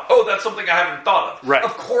Snake Mountain? Oh, that's something I haven't thought of. Right.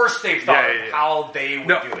 Of course they've thought of how they would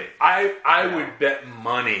do it. I would bet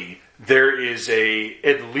money there is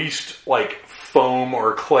at least foam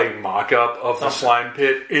or clay mock-up of the slime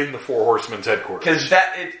pit in the Four Horsemen's headquarters. Because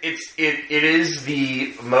it is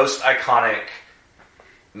the most iconic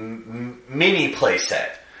mini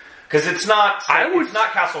playset. Because it's not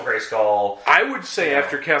Castle Grayskull. I would say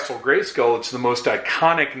after Castle Grayskull, it's the most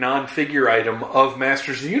iconic non-figure item of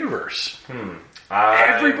Masters of the Universe.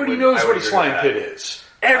 Everybody knows what a slime pit is.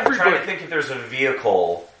 I'm trying to think if there's a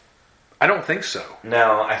vehicle. I don't think so.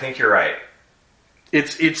 No, I think you're right.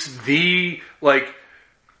 It's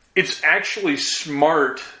actually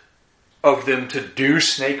smart of them to do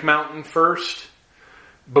Snake Mountain first,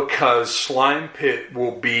 because Slime Pit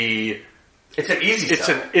will be... It's an easy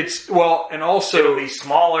sell. And also... It'll be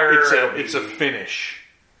smaller. It's a finish.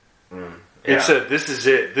 This is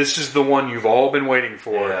it. This is the one you've all been waiting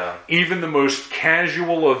for. Yeah. Even the most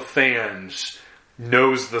casual of fans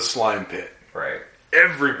knows the Slime Pit. Right.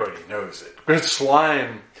 Everybody knows it. There's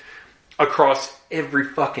slime across every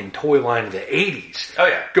fucking toy line of the 80s. Oh,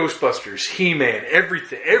 yeah. Ghostbusters, He-Man,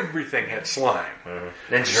 everything had slime.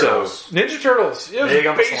 Mm-hmm. Ninja Turtles. Yeah, it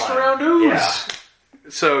was based around ooze. Yeah.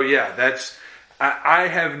 So, that's... I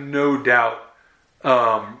have no doubt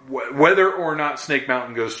whether or not Snake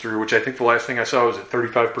Mountain goes through, which I think the last thing I saw was at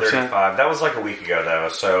 35%. 35. That was like a week ago, though.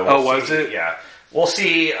 So was it? Yeah. We'll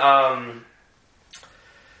see. The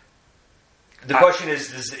question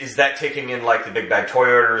is that taking in the Big Bad Toy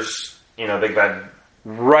orders, Big Bad...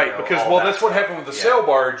 Right, because that's what happened with the sail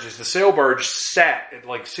barge, is the sail barge sat at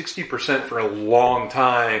 60% for a long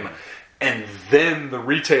time, and then the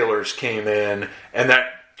retailers came in, and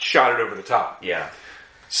that shot it over the top. Yeah.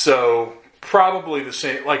 So, probably the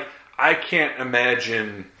same, I can't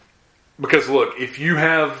imagine, because look, if you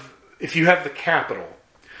have the capital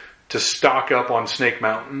to stock up on Snake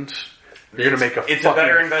Mountains... You're going to make a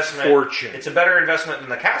better investment. Fortune. It's a better investment than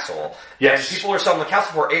the castle. Yes. And people are selling the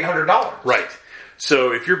castle for $800. Right.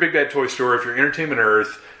 So if you're Big Bad Toy Store, if you're Entertainment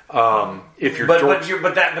Earth, if you're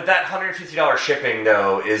but that $150 shipping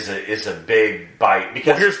though is a big bite,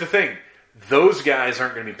 because here's the thing, those guys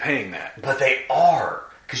aren't going to be paying that. But they are,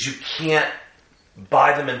 because you can't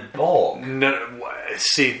buy them in bulk. No,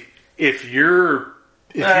 see, if you're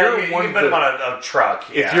one of them on a truck.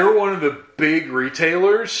 Yeah. If you're one of the big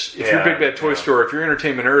retailers, if you're Big Bad Toy Store, if you're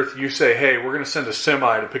Entertainment Earth, you say, "Hey, we're going to send a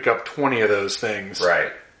semi to pick up 20 of those things."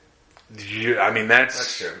 Right.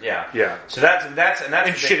 That's true. Yeah. Yeah. So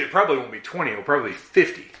that's shit. It probably won't be 20. It'll probably be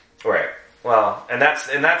 50. Right. Well, and that's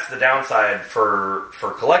the downside for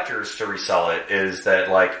collectors to resell it, is that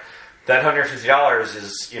that $150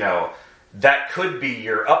 is that could be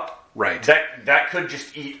your up. Right. That could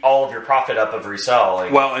just eat all of your profit up of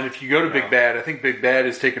reselling. Well, and if you go to Big Bad, I think Big Bad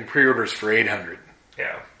is taking pre-orders for $800.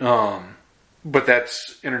 Yeah. But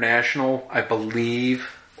that's international, I believe.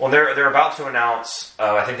 Well, they're about to announce.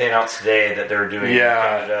 I think they announced today that they're doing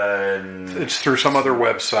Canada, and it's through some other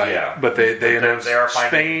website. Yeah. But they announced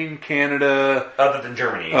Spain, Canada, other than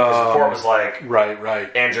Germany, because before it was right,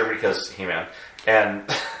 and Germany because He-Man, and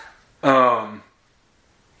But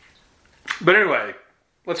anyway.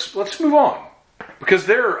 Let's move on, because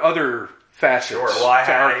there are other facets to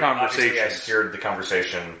our conversation. I steered the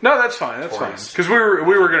conversation. No, that's fine. That's fine, because we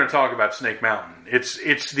were going to talk about Snake Mountain. It's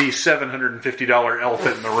the $750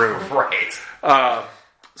 elephant in the room, right?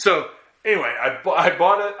 So anyway, I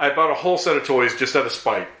bought a whole set of toys just out of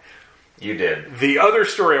spite. You did. The other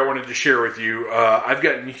story I wanted to share with you, I've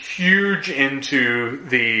gotten huge into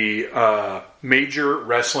the Major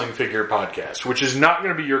Wrestling Figure podcast, which is not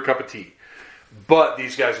going to be your cup of tea. But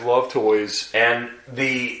these guys love toys. And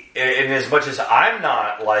as much as I'm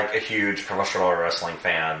not like a huge professional wrestling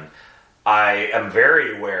fan, I am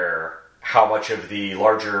very aware how much of the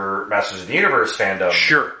larger Masters of the Universe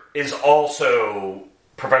fandom is also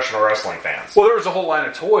professional wrestling fans. Well, there was a whole line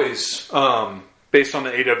of toys based on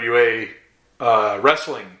the AWA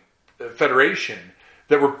Wrestling Federation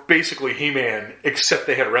that were basically He-Man, except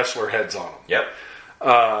they had wrestler heads on them.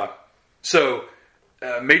 Yep.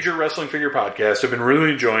 Major Wrestling Figure Podcast. I've been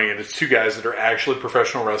really enjoying it. It's two guys that are actually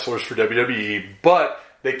professional wrestlers for WWE, but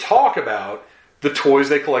they talk about the toys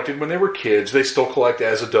they collected when they were kids. They still collect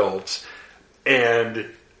as adults. And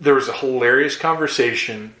there was a hilarious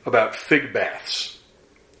conversation about fig baths.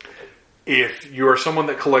 If you are someone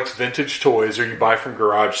that collects vintage toys, or you buy from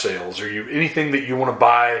garage sales, or anything that you want to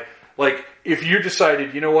buy, like if you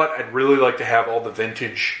decided, you know what, I'd really like to have all the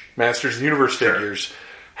vintage Masters of the Universe figures.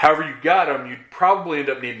 However you got them, you'd probably end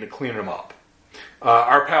up needing to clean them up.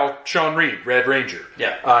 Our pal Sean Reed, Red Ranger,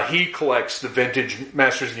 he collects the vintage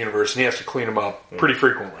Masters of the Universe, and he has to clean them up pretty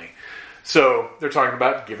frequently. So they're talking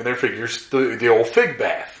about giving their figures the old fig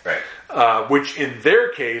bath. Right. Which in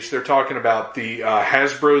their case, they're talking about the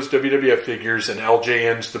Hasbro's WWF figures and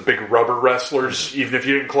LJN's, the big rubber wrestlers. Even if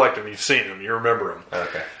you didn't collect them, you've seen them, you remember them.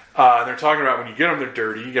 Okay. And they're talking about when you get them, they're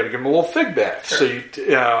dirty, you got to give them a little fig bath. Sure.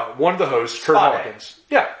 So one of the hosts, Kurt Hawkins.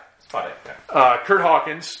 Yeah. Spot it. Kurt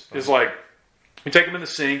Hawkins is like, you take them in the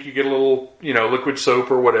sink, you get a little, liquid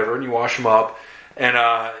soap or whatever, and you wash them up. And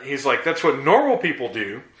he's like, that's what normal people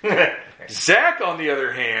do. Zach, on the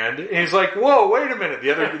other hand, he's like, whoa, wait a minute.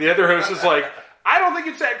 The other host is like, I don't think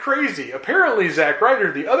it's that crazy. Apparently, Zack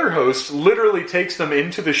Ryder, the other host, literally takes them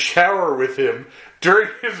into the shower with him during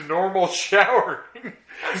his normal showering.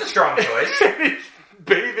 That's a strong choice. He's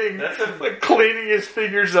bathing, cleaning his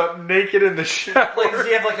figures up naked in the shower. Like, does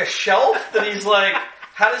he have like a shelf that he's like,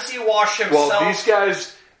 how does he wash himself? Well, these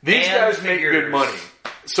guys make good money.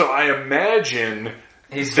 So I imagine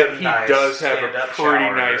that he does have a pretty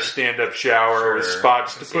nice stand-up shower with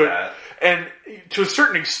spots to put. And to a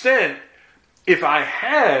certain extent, if I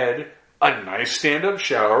had a nice stand-up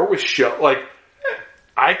shower with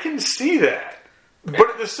I can see that.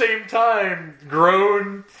 But at the same time,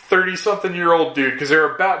 grown 30-something-year-old dude, because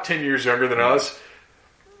they're about 10 years younger than us,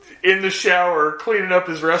 in the shower cleaning up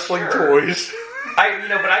his wrestling toys. But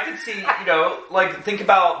I could see, think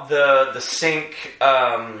about the sink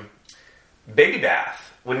baby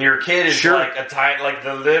bath when your kid is like a tiny, like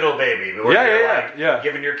the little baby.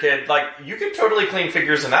 Giving your kid, you could totally clean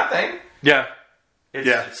figures in that thing. Yeah.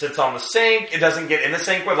 It sits on the sink. It doesn't get in the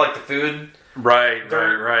sink with the food. Right.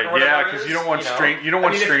 Yeah, because you don't want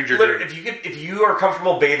stranger dirt. If you are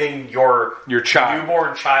comfortable bathing your child,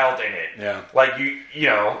 newborn child in it,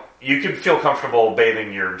 you could feel comfortable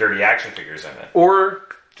bathing your dirty action figures in it, or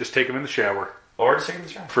just take them in the shower,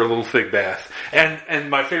 for a little fig bath. And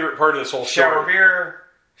my favorite part of this whole shower beer,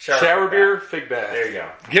 fig bath. There you go.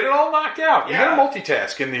 Get it all knocked out. You got to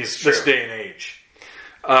multitask in this day and age.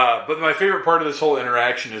 But my favorite part of this whole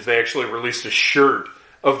interaction is they actually released a shirt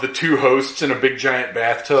of the two hosts in a big giant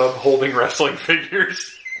bathtub holding wrestling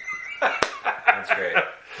figures. That's great.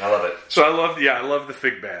 I love it. So I love the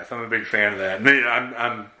fig bath. I'm a big fan of that. And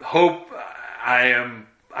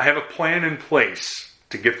I have a plan in place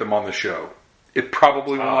to get them on the show. It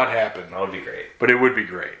probably will not happen. That would be great. But it would be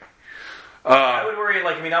great. I would worry,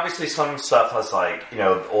 obviously some stuff has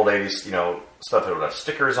old 80s, stuff that would have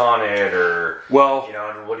stickers on it, or,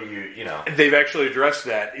 and what do you. They've actually addressed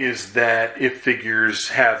that, is that if figures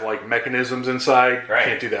have, mechanisms inside, you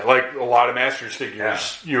can't do that. Like, a lot of Masters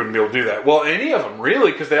figures, you wouldn't be able to do that. Well, any of them,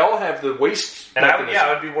 really, because they all have the waist mechanism.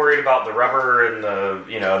 I would be worried about the rubber and the,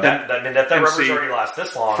 that rubber's already last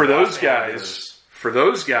this long. For those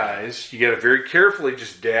guys, you got to very carefully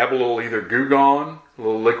just dab a little either Goo Gone, a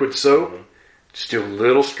little liquid soap, just do a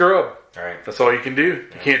little scrub. All right. That's all you can do.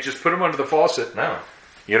 You can't just put them under the faucet. No.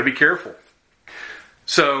 You got to be careful.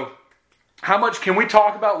 So, how much can we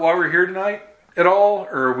talk about while we're here tonight at all,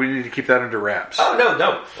 or we need to keep that under wraps? Oh,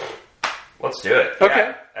 no. Let's do it.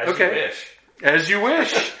 Okay. Yeah, as you wish. As you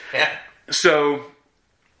wish. Yeah. So,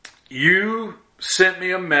 you sent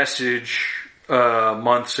me a message a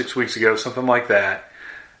month, 6 weeks ago, something like that,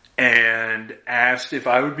 and asked if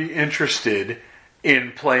I would be interested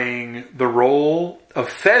in playing the role of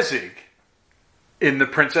Fezzik in The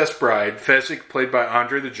Princess Bride. Fezzik, played by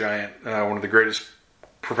Andre the Giant, one of the greatest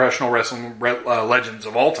professional wrestling legends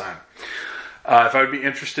of all time. if I would be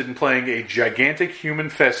interested in playing a gigantic human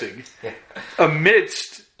Fessig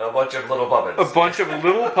amidst a bunch of little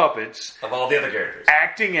puppets of all the other characters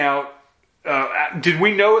acting out. Did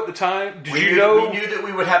we know at the time? We knew that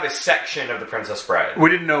we would have a section of the Princess Bride. We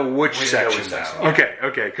didn't know which section.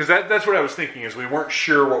 Okay, because that's what I was thinking. Is we weren't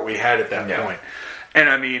sure what we had at that point. And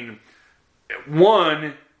I mean,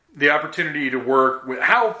 one, the opportunity to work with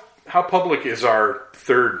how public is our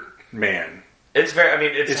third man? It's very. I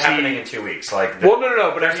mean, it's happening in 2 weeks. Like, no.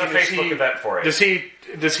 But there's a Facebook event for it. Does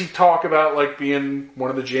he talk about like being one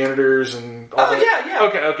of the janitors and? All that? Yeah.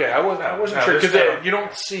 Okay. I wasn't sure because you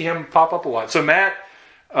don't see him pop up a lot. So Matt's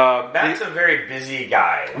a very busy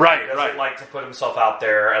guy. Right. He doesn't like to put himself out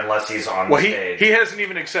there unless he's on the stage. He hasn't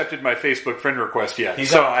even accepted my Facebook friend request yet.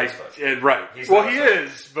 He's on Facebook. Right. He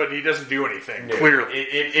is, but he doesn't do anything. No. Clearly,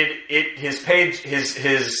 his page,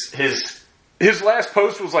 his last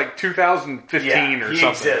post was like 2015 or something. He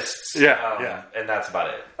exists. Yeah. And that's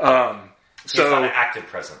about it. He's so not an active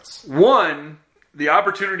presence. One, the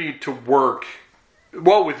opportunity to work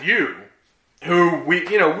with you, who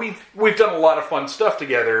we've done a lot of fun stuff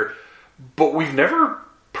together, but we've never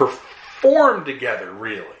performed together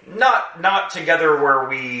really. Not together where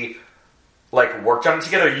we like worked on it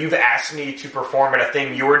together. You've asked me to perform at a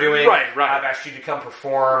thing you were doing. Right. I've asked you to come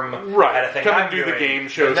perform at a thing come I'm and do doing. the game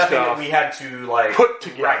show nothing stuff. that we had to like put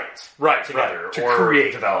together. Right. Together to or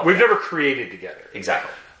create. Develop. We've never created together. Exactly.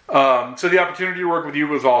 So the opportunity to work with you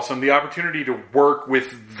was awesome. The opportunity to work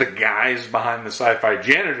with the guys behind the Sci-Fi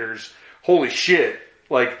Janitors, holy shit!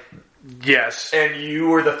 Like, yes. And you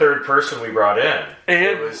were the third person we brought in. And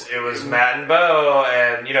it was Matt and Bo,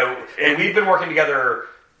 and we've been working together.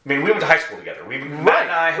 I mean, we went to high school together. Matt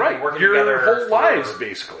and I have been working together your whole lives,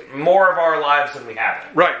 basically. More of our lives than we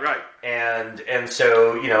haven't. Right. And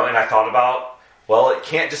so and I thought about, well, it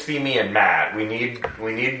can't just be me and Matt. We need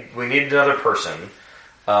another person.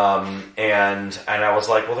 And I was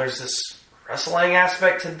like, well, there's this wrestling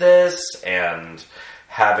aspect to this, and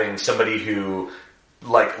having somebody who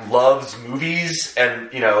like loves movies, and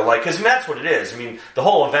because that's what it is. I mean, the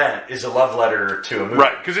whole event is a love letter to a movie,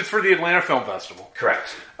 right? Because it's for the Atlanta Film Festival.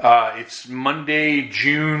 Correct. It's Monday,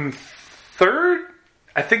 June 3rd.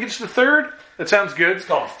 I think it's the 3rd. That sounds good. It's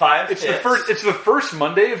called 5 It's Fifths. the first. It's the first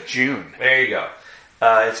Monday of June. There you go.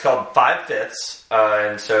 It's called 5 Fifths,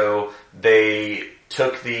 and so they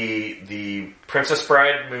took the Princess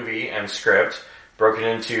Bride movie and script, broke it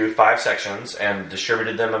into 5 sections, and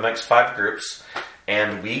distributed them amongst 5 groups.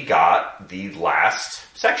 And we got the last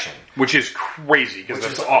section, which is crazy because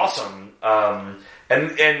that's awesome. And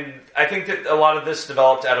I think that a lot of this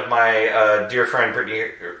developed out of my dear friend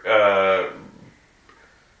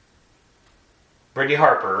Brittany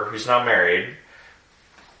Harper, who's now married.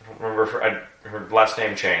 I don't remember her last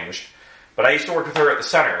name changed, but I used to work with her at the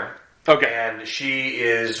center. Okay, and she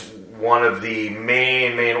is one of the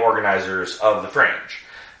main organizers of the Fringe.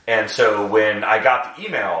 And so when I got the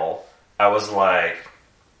email, I was like,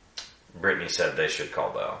 Brittany said they should call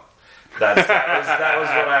Bo. That was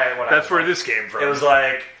what That's where this came from. It was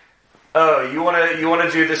like, oh, you want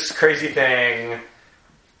to do this crazy thing?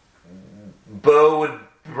 Bo would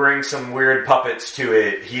bring some weird puppets to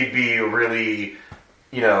it. He'd be really,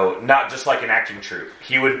 not just like an acting troupe.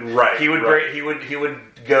 He would he would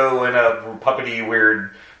go in a puppety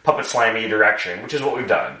weird puppet slammy direction, which is what we've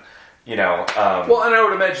done. Well, and I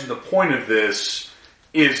would imagine the point of this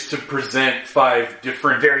is to present 5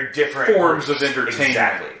 very different forms of entertainment.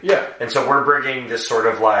 Exactly. Yeah. And so we're bringing this sort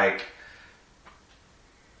of like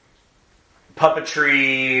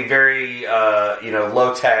puppetry, very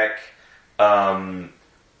low tech,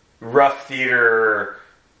 rough theater,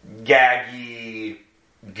 gaggy,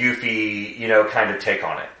 goofy, kind of take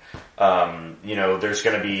on it. There's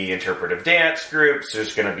going to be interpretive dance groups.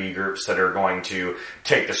 There's going to be groups that are going to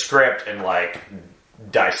take the script and like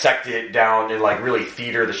dissect it down and like really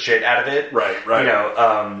theater the shit out of it. Right.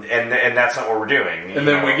 And that's not what we're doing. And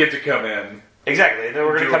then we get to come in. Exactly. And then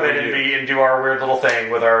we're going to come in and do our weird little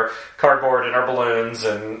thing with our cardboard and our balloons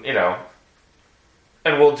and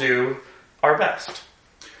and we'll do our best.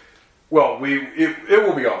 Well, it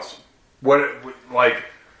will be awesome.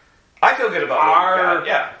 I feel good about what we got.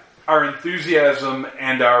 Yeah. Our enthusiasm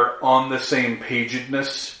and our on the same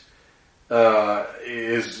pagedness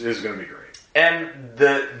is going to be great. And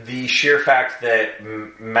the sheer fact that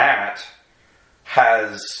Matt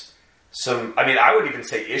has some, I would even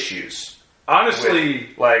say issues. Honestly,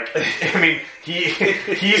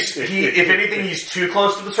 he's if anything, he's too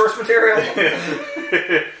close to the source material.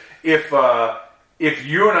 If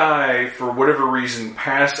you and I, for whatever reason,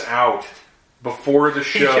 pass out before the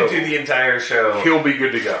show, he can do the entire show. He'll be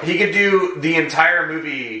good to go. He could do the entire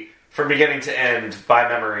movie from beginning to end by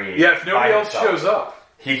memory. Yeah, if nobody by else himself. shows up.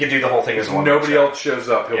 He could do the whole thing as If one. nobody else shows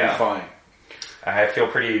up, he'll Yeah. be fine. I feel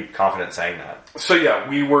pretty confident saying that. So yeah,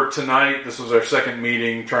 we were tonight. This was our second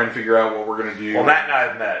meeting, trying to figure out what we're going to do. Well, Matt and I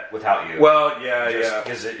have met without you. Well, yeah.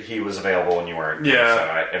 Because he was available and you weren't.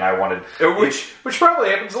 Yeah. So I wanted... Which probably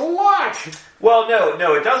happens a lot. Well,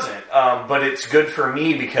 no, it doesn't. But it's good for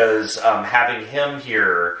me because having him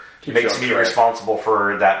here Keeps makes you on me track. responsible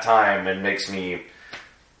for that time and makes me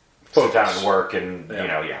sit down and work and,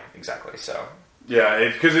 Yeah. exactly. So... Yeah,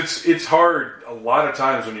 because it's hard a lot of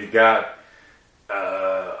times when you've got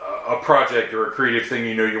a project or a creative thing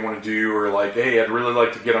you want to do, or like, hey, I'd really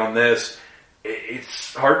like to get on this.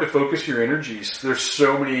 It's hard to focus your energies. There's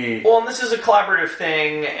so many. Well, and this is a collaborative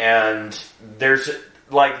thing, and there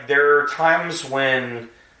are times when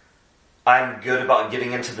I'm good about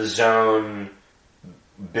getting into the zone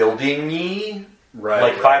building-y. Right.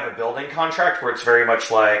 Like if I have a building contract where it's very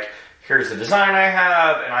much like, here's the design I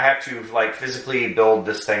have, and I have to like physically build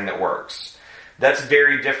this thing that works. That's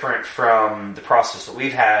very different from the process that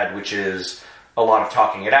we've had, which is a lot of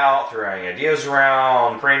talking it out, throwing ideas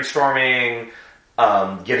around, brainstorming,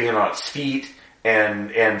 getting it on its feet,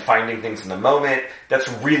 and finding things in the moment. That's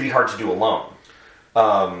really hard to do alone.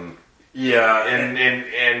 Yeah,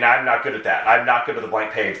 And I'm not good at that. I'm not good at the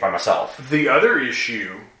blank page by myself. the other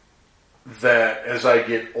issue that, as I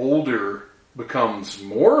get older, becomes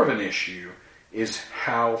more of an issue is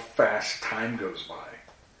how fast time goes by.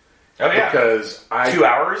 Oh yeah, Because 2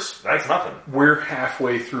 hours? That's nothing. we're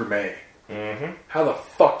halfway through May. Mm-hmm. How the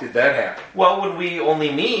fuck did that happen? Well, when we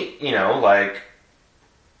only meet, like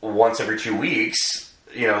once every 2 weeks,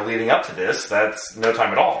 leading up to this, that's no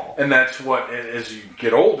time at all. And that's what, as you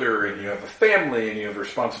get older and you have a family and you have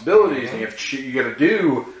responsibilities and you have shit you got to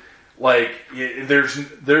do, like,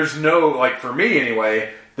 there's no, like, for me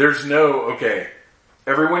anyway, there's no, okay,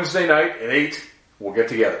 every Wednesday night at 8, we'll get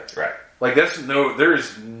together. Right. Like,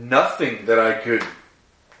 there's nothing that I could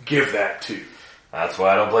give that to. That's why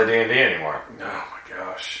I don't play D&D anymore. Oh my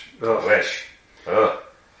gosh. I Ugh. wish. Ugh.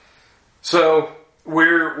 So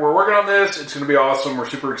we're working on this. It's going to be awesome. We're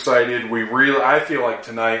super excited. I feel like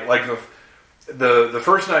tonight, like the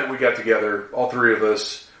first night we got together, all three of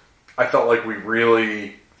us, I felt like we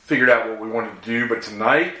really figured out what we wanted to do. But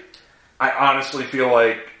tonight, I honestly feel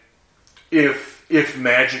like if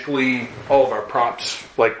magically all of our props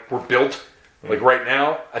like were built, like right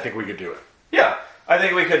now, I think we could do it. Yeah, I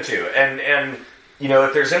think we could too. And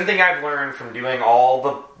if there's anything I've learned from doing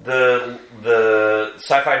all the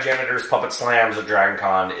Sci-Fi Janitors Puppet Slams at Dragon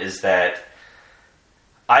Con is that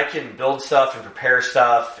I can build stuff and prepare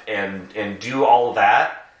stuff and do all of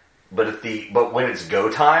that, but when it's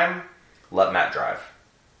go time, let Matt drive.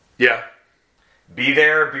 Yeah. Be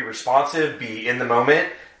there, be responsive, be in the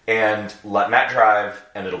moment, and let Matt drive,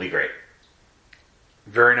 and it'll be great.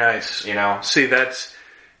 Very nice. See, that's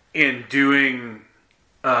in doing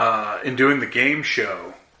the game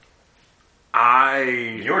show.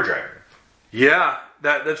 You're driving. Yeah,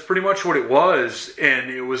 that's pretty much what it was, and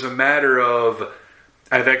it was a matter of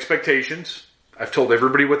I have expectations. I've told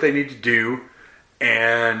everybody what they need to do,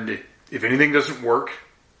 and if anything doesn't work,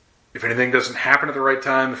 if anything doesn't happen at the right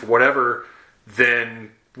time, if whatever,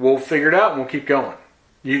 then we'll figure it out and we'll keep going.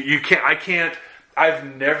 You can't. I can't.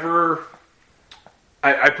 I've never.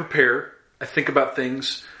 I prepare. I think about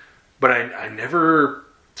things, but I never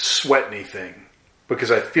sweat anything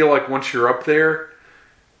because I feel like once you're up there,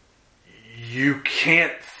 you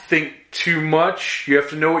can't think too much. You have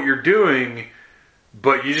to know what you're doing,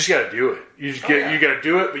 but you just got to do it. You got to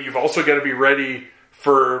do it, but you've also got to be ready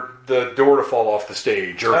for the door to fall off the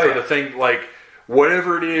stage or the thing like.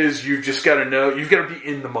 Whatever it is, you've just got to know. You've got to be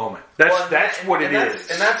in the moment. That's what it is.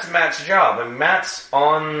 And that's Matt's job. And Matt's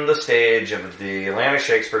on the stage of the Atlanta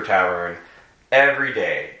Shakespeare Tavern every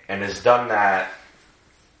day and has done that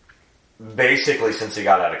basically since he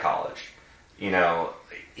got out of college.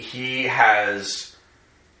 He has...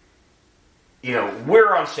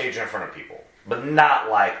 we're on stage in front of people, but not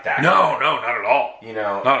like that. No, not at all.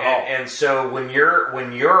 Not at all. And so when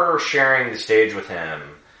you're sharing the stage with him,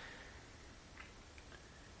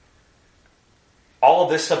 all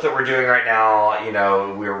of this stuff that we're doing right now,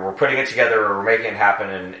 we're putting it together, we're making it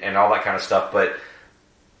happen, and all that kind of stuff. But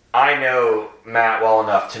I know Matt well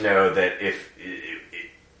enough to know that if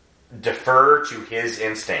defer to his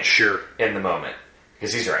instinct, Sure. in the moment,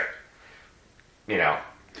 because he's right.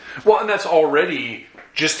 Well, and that's already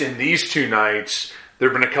just in these 2 nights. There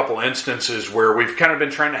have been a couple instances where we've kind of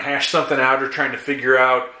been trying to hash something out or trying to figure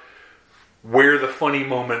out where the funny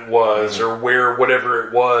moment was or where whatever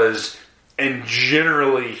it was. And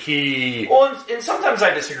generally, Well, and sometimes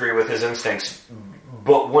I disagree with his instincts,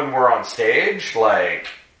 but when we're on stage, like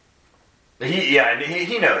he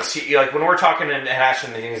knows. Like when we're talking and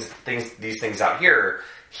hashing these things out here,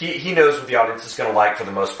 he knows what the audience is going to like for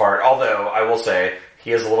the most part. Although I will say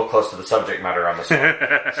he is a little close to the subject matter on this one.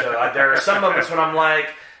 So there are some moments when I'm like,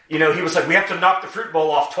 he was like, we have to knock the fruit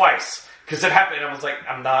bowl off twice. Because it happened, and I was like,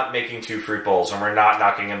 I'm not making 2 fruit bowls, and we're not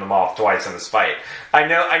knocking them off twice in this fight. I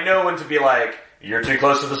know when to be like, you're too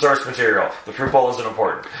close to the source material. The fruit bowl isn't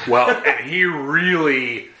important. Well, and he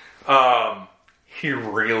really wanted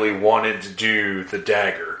to do the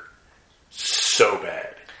dagger so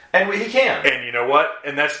bad. And he can. And you know what?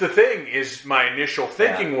 And that's the thing, is my initial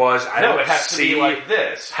thinking was, I don't it has see to be like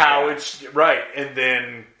this. how it's, right, and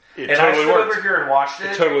then it and totally I stood worked. over here and watched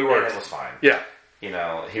it. It totally worked. And it was fine. Yeah.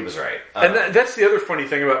 He was right. And that's the other funny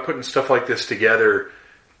thing about putting stuff like this together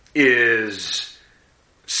is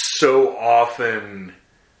so often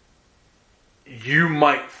you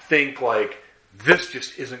might think like, this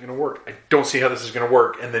just isn't going to work. I don't see how this is going to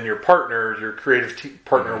work. And then your partner, your creative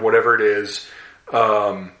partner, whatever it is,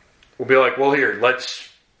 will be like, well, here,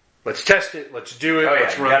 let's test it. Let's do it.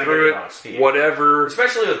 Let's run through it. Whatever.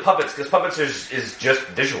 Especially with puppets, because puppets is just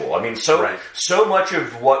visual. I mean, so much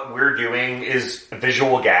of what we're doing is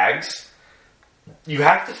visual gags. You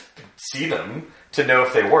have to see them to know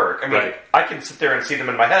if they work. I mean, I can sit there and see them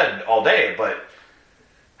in my head all day, but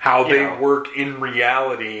how they work in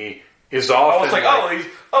reality is often. It's like,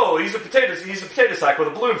 he's a potato sack with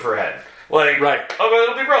a balloon for a head. Like,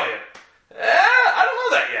 it'll be brilliant. I don't know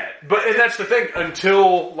that yet. And that's the thing,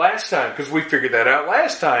 until last time, because we figured that out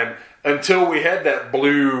last time, until we had that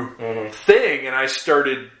blue thing and I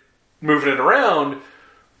started moving it around,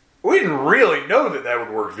 we didn't really know that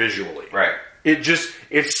would work visually. Right.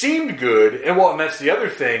 It seemed good, and that's the other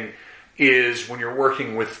thing, is when you're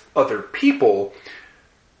working with other people,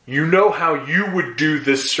 you know how you would do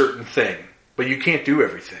this certain thing, but you can't do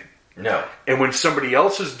everything. No. And when somebody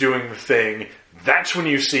else is doing the thing, that's when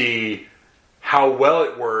you see how well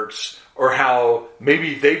it works, or how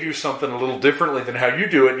maybe they do something a little differently than how you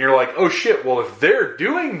do it, and you're like, oh shit, well if they're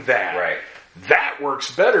doing that, that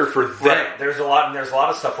works better for them. Right. There's a lot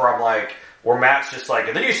of stuff where I'm like, where Matt's just like,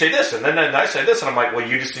 and then you say this, and then I say this, and I'm like, well,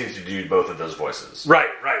 you just need to do both of those voices. Right.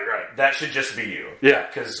 That should just be you. Yeah.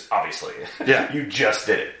 Because, obviously, you just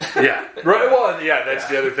did it. Yeah. Right. Well, that's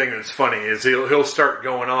the other thing that's funny, is he'll start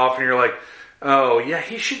going off, and you're like, oh, yeah,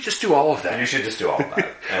 he should just do all of that. You should just do all of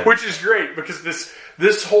that. Which is great, because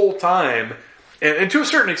this whole time, and to a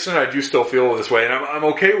certain extent I do still feel this way, and I'm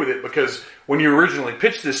okay with it, because when you originally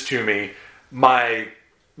pitched this to me, my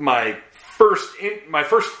first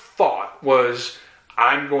thought was,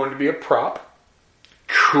 I'm going to be a prop.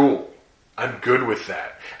 Cool. I'm good with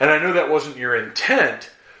that. And I know that wasn't your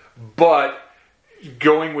intent, but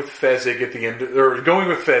going with Fezzik at the end, or going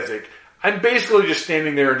with Fezzik, I'm basically just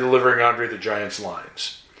standing there and delivering Andre the Giant's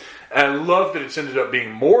lines. And I love that it's ended up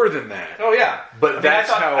being more than that. Oh yeah, but that's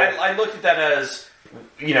how I looked at that as,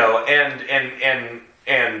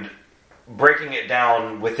 and breaking it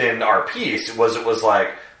down within our piece it was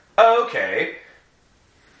like, oh, okay,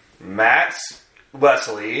 Matt's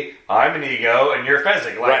Wesley, I'm Inigo, and you're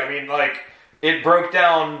Fezzik. I mean, it broke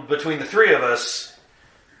down between the three of us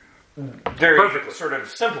very perfectly, sort of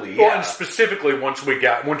simply. Well, and specifically once we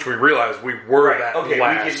realized we were that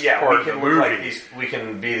last part of the movie, we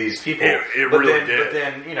can be these people. It really did. But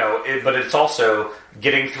then, but it's also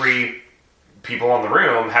getting 3 people in the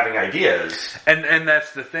room having ideas, and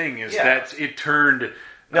that's the thing, is that it turned.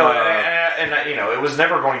 No, and it was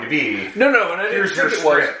never going to be. No, and I didn't here's your think it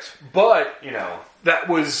script. Was, but that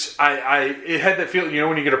was it had that feeling.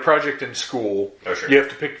 When you get a project in school, you have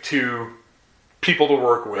to pick 2 people to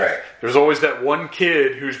work with. Right. There's always that one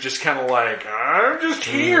kid who's just kind of like, I'm just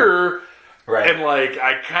here. Right. And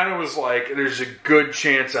I kind of was like, there's a good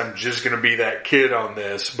chance I'm just going to be that kid on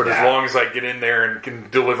this, but as long as I get in there and can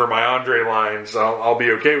deliver my Andre lines, I'll be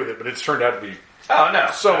okay with it. But it's turned out to be much.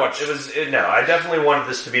 I definitely wanted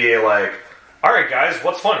this to be like, all right, guys,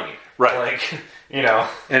 what's funny? Right.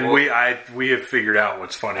 And we have figured out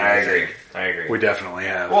what's funny. I agree. We definitely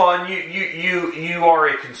have. Well, and you are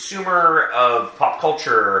a consumer of pop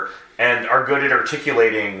culture and are good at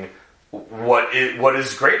articulating what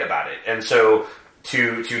is great about it. And so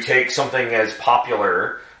to take something as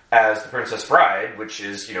popular as The Princess Bride, which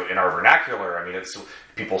is, in our vernacular, I mean, it's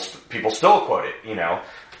people still quote it,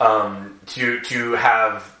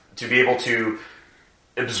 to be able to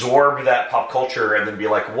absorb that pop culture and then be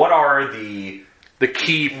like, what are the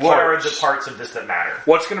key parts? What are the parts of this that matter?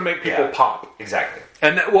 What's going to make people pop? Exactly.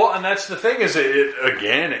 And that's the thing, is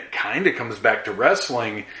it kind of comes back to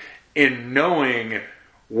wrestling, in knowing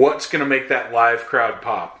what's going to make that live crowd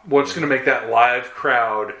pop? What's going to make that live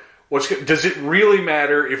crowd? Does it really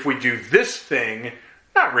matter if we do this thing?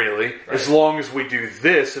 Not really. Right. As long as we do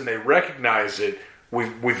this and they recognize it,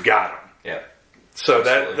 we've got them. Yeah. So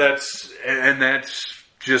that's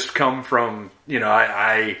just come from,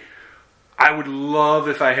 I would love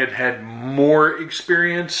if I had more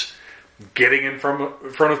experience getting in front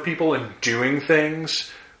of people and doing things,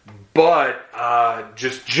 but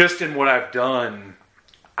just in what I've done,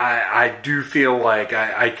 I do feel like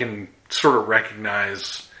I can sort of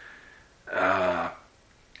recognize. I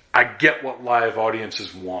get what live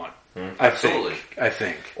audiences want. Absolutely. I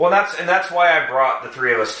think. Well, that's why I brought the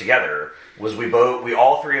three of us together. Was we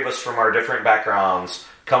all three of us from our different backgrounds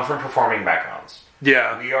come from performing backgrounds.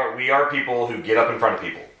 Yeah, we are people who get up in front of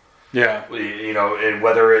people. Yeah, and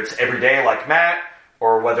whether it's every day like Matt,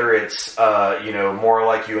 or whether it's more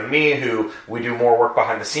like you and me, who we do more work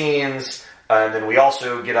behind the scenes, and then we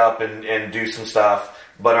also get up and do some stuff,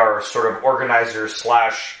 but are sort of organizers /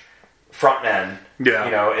 frontmen.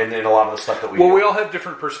 Yeah, in a lot of the stuff that we do. Well, we all have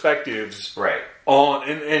different perspectives, right?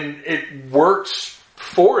 And it works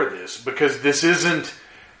for this because this isn't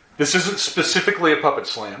specifically a puppet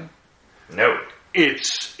slam. No.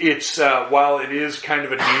 It's while it is kind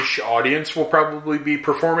of a niche audience we'll probably be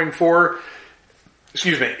performing for,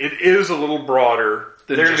 it is a little broader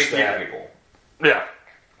than they're just theater people. Yeah.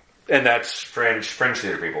 And that's fringe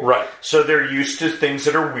theater people. Right. So they're used to things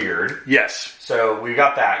that are weird. Yes. So we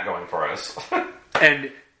got that going for us.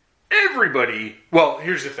 And everybody, well,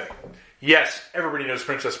 here's the thing. Yes, everybody knows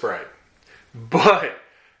Princess Bride. But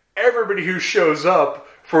everybody who shows up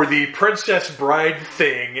for the Princess Bride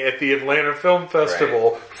thing at the Atlanta Film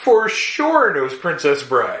Festival for sure knows Princess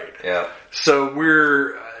Bride. Yeah. So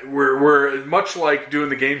we're much like doing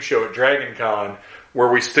the game show at Dragon Con, where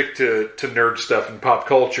we stick to nerd stuff and pop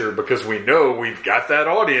culture because we know we've got that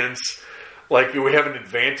audience. Like, we have an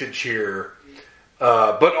advantage here.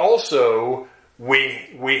 But also,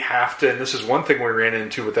 we have to, and this is one thing we ran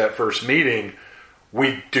into with that first meeting,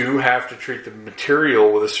 we do have to treat the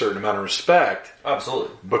material with a certain amount of respect.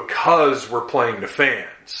 Absolutely. Because we're playing to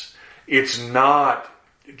fans. It's not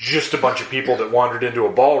just a bunch of people that wandered into a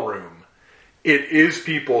ballroom. It is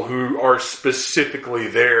people who are specifically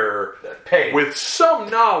there with some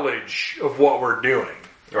knowledge of what we're doing.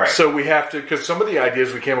 Right. So we have to, because some of the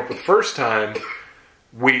ideas we came up with the first time,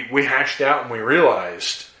 we hashed out and we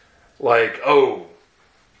realized, like, oh,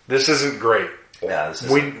 this isn't great. Yeah, this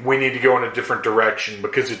isn't. We need to go in a different direction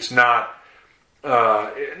because it's not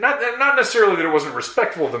necessarily that it wasn't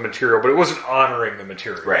respectful of the material, but it wasn't honoring the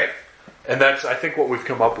material. Right. And that's, I think, what we've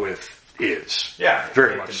come up with is. Yeah.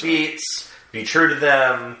 Very make much the beats, be true to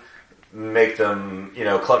them, make them,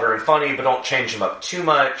 clever and funny, but don't change them up too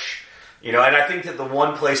much. And I think that the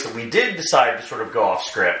one place that we did decide to sort of go off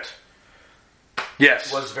script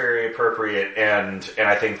was very appropriate, and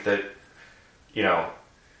I think that,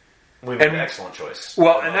 we made an excellent choice.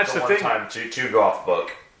 Well, and that's the thing. Time to go off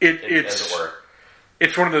book, as it were.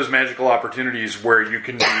 It's one of those magical opportunities where you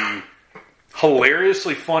can be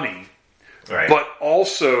hilariously funny, right, but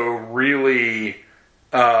also really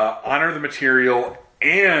honor the material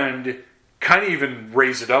and kind of even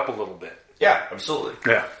raise it up a little bit. Yeah, absolutely.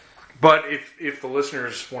 Yeah. But if the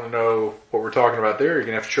listeners want to know what we're talking about there, you're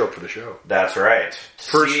going to have to show up for the show. That's right.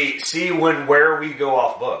 First, see where we go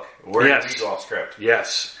off book. Where we go off script.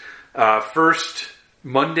 Yes. First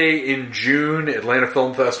Monday in June, Atlanta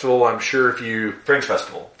Film Festival. I'm sure if you... Fringe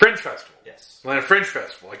Festival. Yes. Atlanta Fringe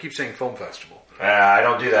Festival. I keep saying Film Festival. I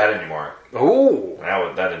don't do that anymore. Oh.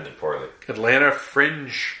 That ended poorly. Atlanta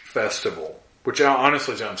Fringe Festival. Which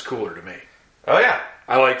honestly sounds cooler to me. Oh, yeah.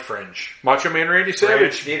 I like Fringe. Macho Man Randy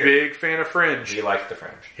Savage, big fan of Fringe. He liked the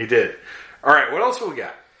Fringe. He did. All right, what else have we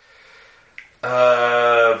got?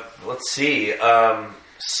 Let's see.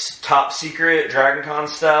 Top secret Dragon Con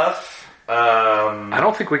stuff. I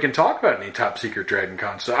don't think we can talk about any top secret Dragon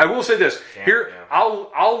Con stuff. I will say this.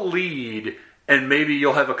 I'll lead, and maybe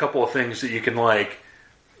you'll have a couple of things that you can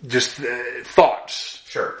just thoughts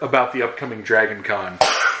about the upcoming Dragon Con.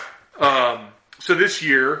 So this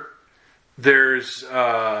year, there's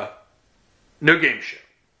no game show.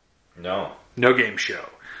 No game show.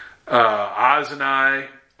 Oz and I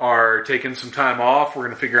are taking some time off. We're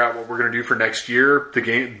going to figure out what we're going to do for next year. The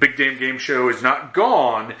Big Damn Game Show is not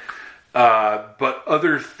gone, but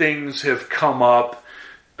other things have come up.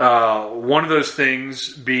 One of those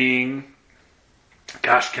things being,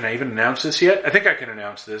 gosh, can I even announce this yet? I think I can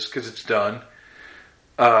announce this because it's done.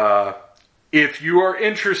 If you are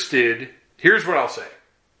interested, here's what I'll say.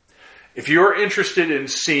 If you're interested in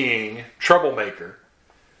seeing Troublemaker,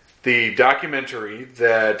 the documentary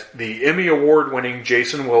that the Emmy Award-winning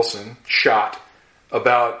Jason Wilson shot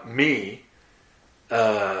about me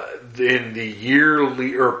in the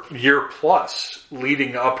year plus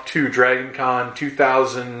leading up to DragonCon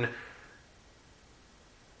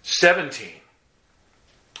 2017,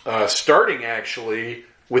 starting actually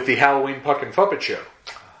with the Halloween Puck and Puppet Show.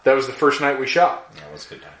 That was the first night we shot. That was a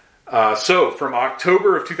good time. So, from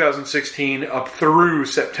October of 2016 up through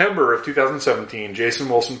September of 2017, Jason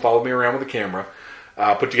Wilson followed me around with a camera,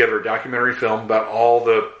 put together a documentary film about all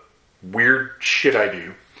the weird shit I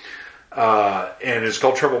do. And it's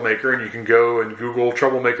called Troublemaker, and you can go and Google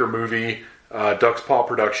Troublemaker movie, Duck's Paw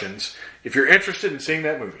Productions. If you're interested in seeing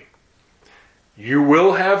that movie, you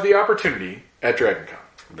will have the opportunity at DragonCon.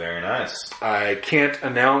 Very nice. I can't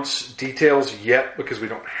announce details yet because we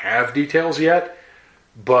don't have details yet.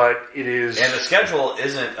 But it is... And the schedule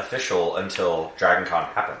isn't official until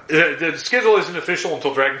DragonCon happens. The schedule isn't official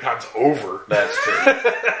until DragonCon's over. That's true.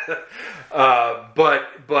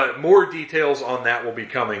 But more details on that will be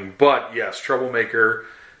coming. But yes, Troublemaker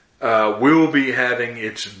will be having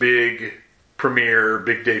its big premiere,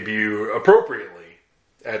 big debut appropriately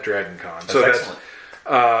at DragonCon. That's excellent.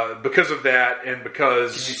 Because of that, and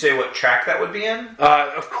because... Did you say what track that would be in?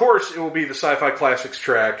 Of course, it will be the Sci-Fi Classics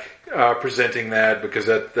track, presenting that, because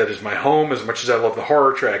that is my home, as much as I love the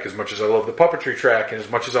horror track, as much as I love the puppetry track, and as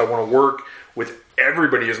much as I want to work with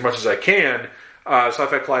everybody as much as I can.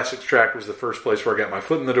 Sci-Fi Classics track was the first place where I got my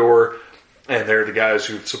foot in the door, and they're the guys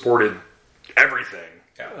who've supported everything.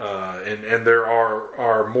 Yeah. And there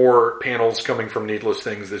are more panels coming from Needless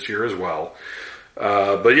Things this year as well.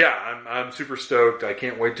 But yeah, I'm super stoked. I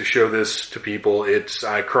can't wait to show this to people.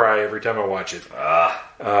 I cry every time I watch it.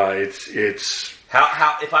 It's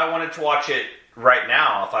how if I wanted to watch it right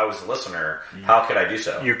now, if I was a listener, how could I do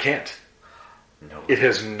so? You can't. No. It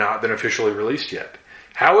has not been officially released yet.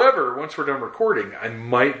 However, once we're done recording, I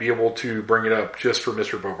might be able to bring it up just for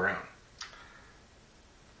Mr. Bo Brown.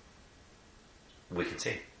 We can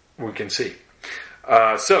see. We can see.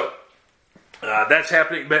 So that's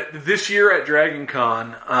happening. But this year at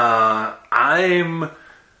DragonCon, I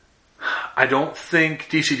don't think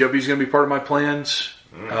DCW is going to be part of my plans.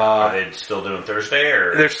 Are they still doing Thursday?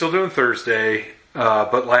 Or? They're still doing Thursday.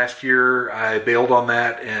 But last year I bailed on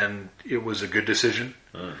that, and it was a good decision.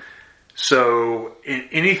 So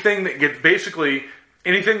anything that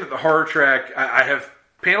anything that the horror track, I have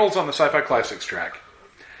panels on the Sci-Fi Classics track.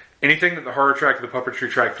 Anything that the horror track or the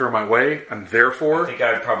puppetry track throw my way, I'm there for. I think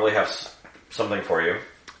I would probably have something for you.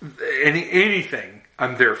 Anything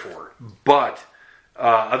I'm there for. But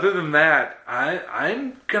other than that,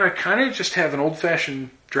 I'm going to kind of just have an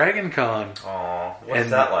old-fashioned DragonCon. Aw,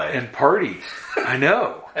 what's that like? And party. I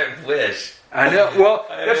know. I wish. I know. Well,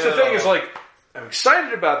 that's the thing is, like, I'm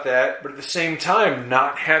excited about that, but at the same time,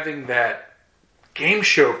 not having that game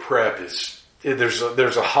show prep there's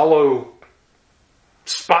a hollow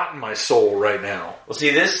spot in my soul right now. Well,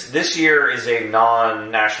 see, this year is a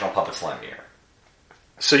non-National Puppet Slam year.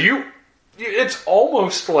 So it's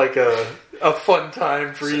almost like a fun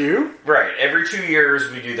time for you. Right. Every 2 years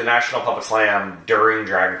we do the National Puppet Slam during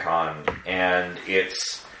DragonCon, and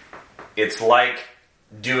it's like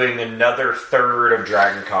doing another third of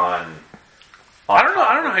DragonCon. I don't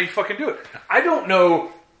know how you fucking do it. I don't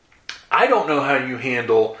know how you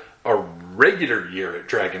handle a regular year at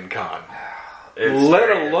DragonCon. Let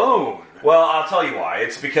alone. Well, I'll tell you why.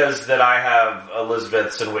 It's because that I have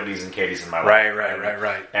Elizabeths and Whitneys and Katies in my life.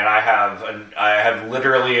 Right. And I have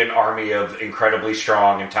literally an army of incredibly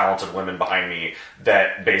strong and talented women behind me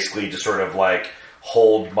that basically just sort of like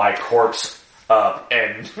hold my corpse up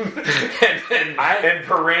and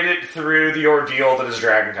parade it through the ordeal that is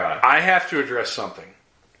DragonCon. I have to address something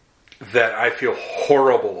that I feel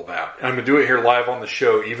horrible about. And I'm going to do it here live on the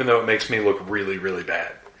show, even though it makes me look really, really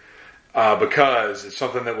bad. Because it's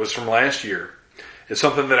something that was from last year. It's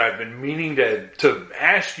something that I've been meaning to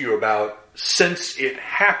ask you about since it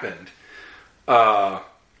happened. And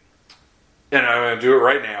I'm going to do it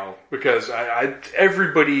right now because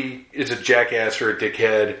everybody is a jackass or a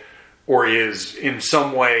dickhead or is in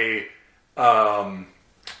some way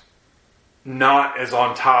not as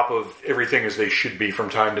on top of everything as they should be from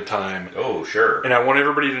time to time. Oh, sure. And I want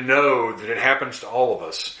everybody to know that it happens to all of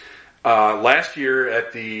us. Last year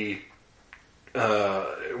at the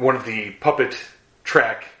one of the puppetry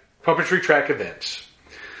track events,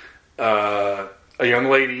 a young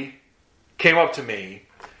lady came up to me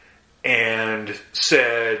and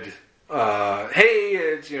said,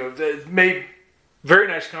 "Hey, made very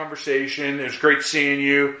nice conversation. It was great seeing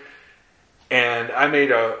you." And I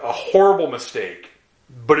made a horrible mistake,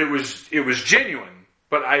 but it was genuine.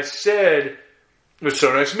 But I said, It was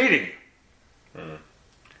so nice meeting you.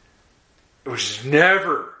 It was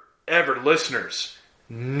never, ever, listeners,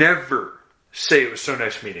 never say it was so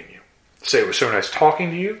nice meeting you. Say it was so nice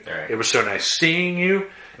talking to you. Right. It was so nice seeing you.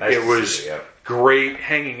 Nice it to was see you, yep. great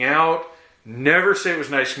hanging out. Never say it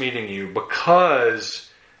was nice meeting you, because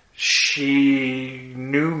she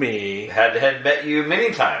knew me Had met you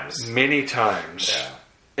many times. many times. Yeah.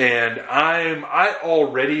 And I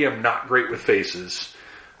already am not great with faces.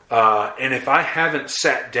 And if I haven't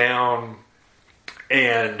sat down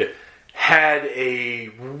and had a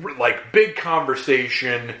big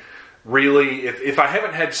conversation, really, if I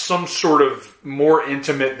haven't had some sort of more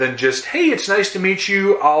intimate than just, hey, it's nice to meet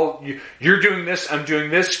you. You're doing this, I'm doing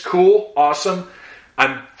this, cool, awesome.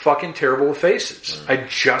 I'm fucking terrible with faces. I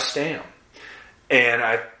just am. And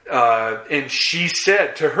and she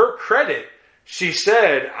said, to her credit, she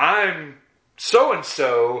said, I'm so and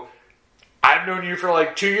so. I've known you for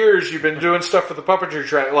 2 years. You've been doing stuff for the puppetry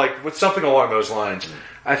track, with something along those lines.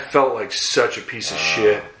 I felt like such a piece of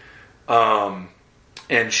shit.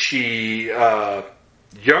 And she,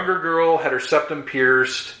 younger girl, had her septum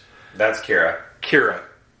pierced. That's Kira. Kira.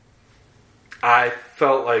 I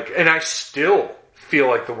felt like, and I still feel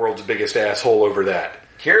like the world's biggest asshole over that.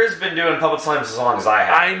 Kira's been doing Puppet Slams as long as I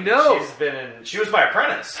have. I know. She was my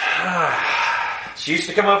apprentice. She used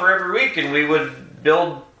to come over every week, and we would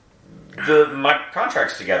build my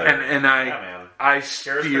contracts together. And man. I Kira's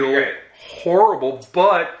feel pretty great. horrible,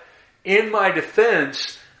 but in my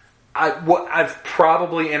defense, I've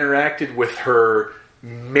probably interacted with her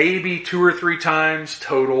maybe 2 or 3 times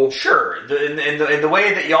total. Sure. In the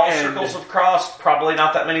way that y'all circles have crossed, probably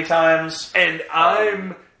not that many times. And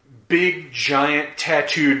I'm big, giant,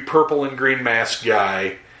 tattooed purple and green mask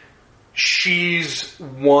guy. She's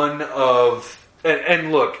one of...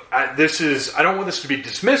 And look, I don't want this to be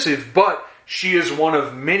dismissive, but she is one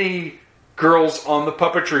of many girls on the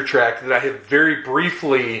puppetry track that I have very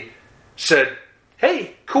briefly said,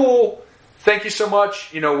 hey, cool, thank you so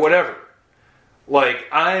much, whatever.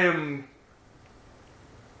 I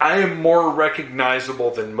am more recognizable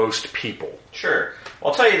than most people. Sure. Well,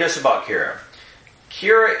 I'll tell you this about Kira.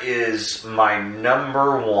 Kira is my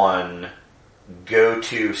number one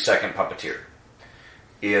go-to second puppeteer.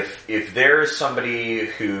 If there is somebody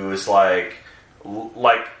who is like,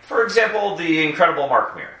 for example, the incredible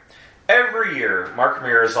Mark Meer. Every year, Mark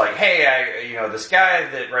Meer is like, hey, this guy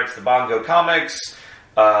that writes the Bongo comics,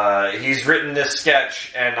 he's written this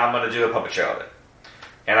sketch, and I'm going to do a puppet show of it.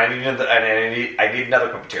 And I need another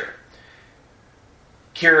puppeteer.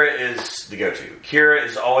 Kira is the go-to. Kira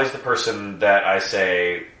is always the person that I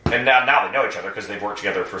say, and now they know each other because they've worked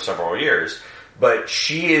together for several years, but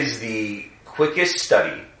she is the quickest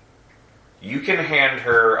study. You can hand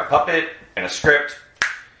her a puppet and a script.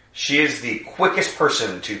 She is the quickest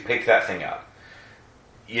person to pick that thing up.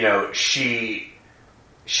 She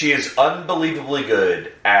is unbelievably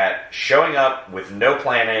good at showing up with no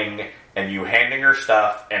planning and you handing her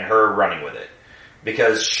stuff and her running with it.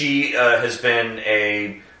 Because she has been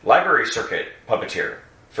a library circuit puppeteer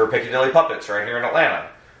for Piccadilly Puppets right here in Atlanta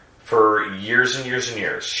for years and years and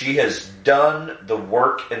years. She has done the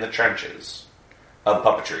work in the trenches of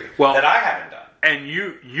puppetry that I haven't done. And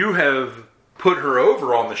you have put her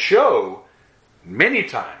over on the show many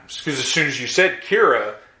times. Because as soon as you said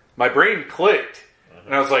Kira, my brain clicked.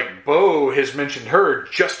 And I was like, Bo has mentioned her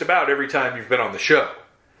just about every time you've been on the show.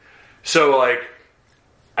 So,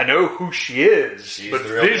 I know who she is, She's but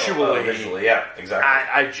the real deal. Visually, yeah, exactly.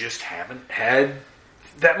 I just haven't had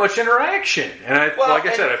that much interaction. And I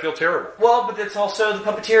said, I feel terrible. Well, but it's also the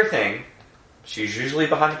puppeteer thing. She's usually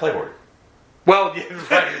behind the playboard. Well,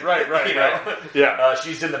 yeah, right. Yeah.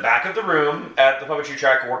 She's in the back of the room at the puppetry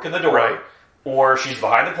track working the door. Right. Or she's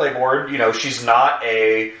behind the playboard. She's not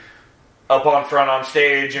up on front on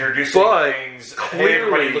stage introducing things. Hey,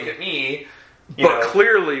 everybody, look at me.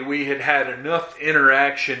 Clearly we had enough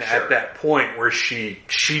interaction at that point where she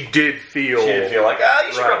did feel... She did feel like,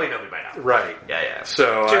 you should probably know me by now. Right. Yeah.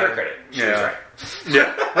 So, to her credit, she was right.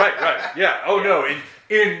 Yeah, right. Yeah. Oh, no.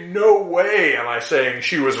 In no way am I saying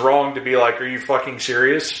she was wrong to be like, are you fucking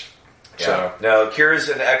serious? Yeah. So. No, Kira's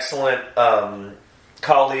an excellent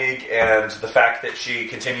colleague, and the fact that she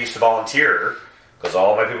continues to volunteer, because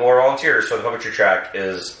all of my people are volunteers for the puppetry track,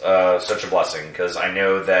 is such a blessing, because I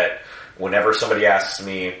know that whenever somebody asks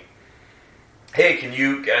me, hey, can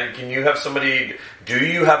you have somebody, do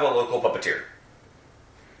you have a local puppeteer?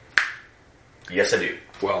 Yes, I do.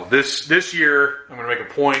 Well, this year, I'm going to make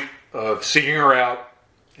a point of seeking her out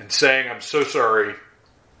and saying, I'm so sorry.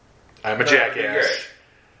 I'm a jackass.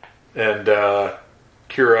 And,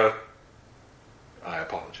 Kira, I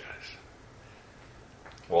apologize.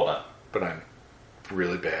 Well done. But I'm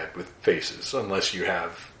really bad with faces, unless you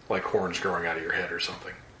have like horns growing out of your head or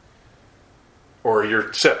something, or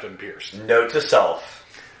your septum pierced. Note to self: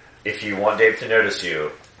 if you want Dave to notice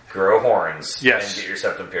you, grow horns and get your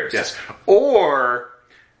septum pierced. Yes, or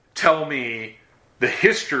tell me the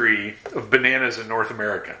history of bananas in North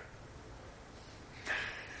America.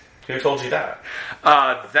 Who told you that?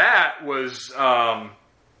 That was,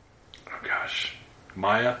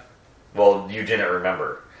 Maya? Well, you didn't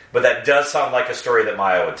remember. But that does sound like a story that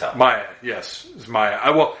Maya would tell. Maya, yes. It's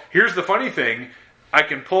Maya. Well, here's the funny thing. I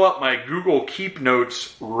can pull up my Google Keep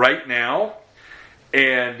Notes right now,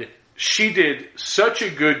 and she did such a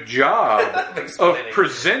good job of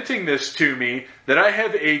presenting this to me that I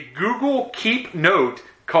have a Google Keep Note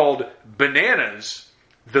called Bananas,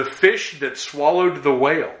 the Fish That Swallowed the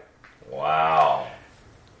Whale. Wow.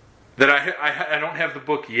 That I don't have the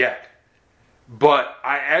book yet. But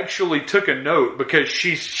I actually took a note because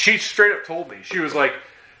she straight up told me. She was like,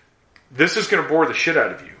 this is going to bore the shit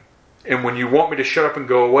out of you. And when you want me to shut up and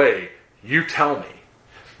go away, you tell me.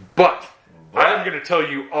 But I'm going to tell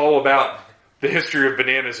you all about the history of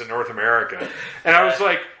bananas in North America. And I was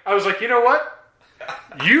like, you know what?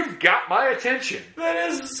 You've got my attention. That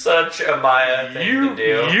is such a Maya thing to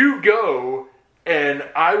do. You go, and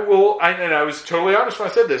I will, and I was totally honest when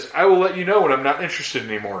I said this, I will let you know when I'm not interested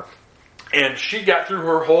anymore. And she got through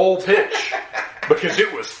her whole pitch because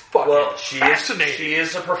it was fucking fascinating. She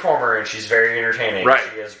is a performer and she's very entertaining. Right.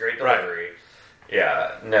 She has great delivery. Right.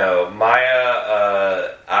 Yeah. No,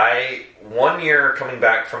 Maya, one year coming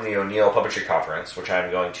back from the O'Neill Puppetry Conference, which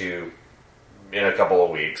I'm going to in a couple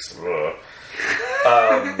of weeks.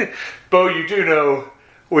 Bo, you do know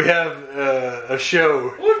we have a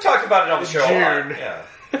show. We've talked about it on the show June. a lot. Yeah.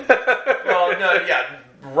 Well, no, yeah,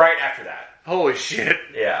 right after that. Holy shit.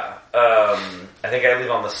 Yeah. I think I leave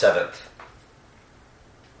on the 7th.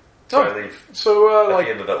 So I leave at the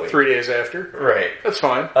end of that week. 3 days after. Right. That's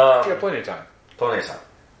fine. You got plenty of time. Plenty of time.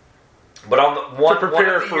 But on the one, to prepare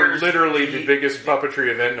one of the for years, literally the biggest puppetry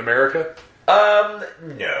event in America? No.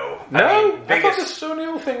 No? I mean, I thought the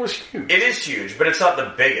O'Neill thing was huge. It is huge, but it's not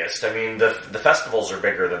the biggest. I mean, the festivals are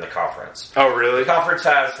bigger than the conference. Oh, really? The conference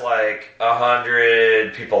has like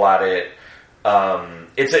 100 people at it.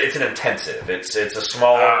 It's an intensive. It's a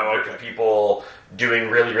smaller group of people doing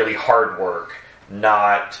really, really hard work.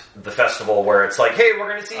 Not the festival where it's like, hey, we're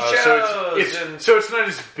going to see shows. So it's not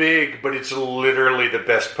as big, but it's literally the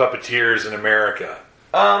best puppeteers in America.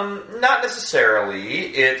 Not necessarily.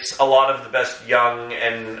 It's a lot of the best young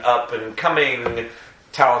and up and coming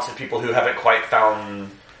talented people who haven't quite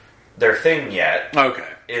found their thing yet. Okay.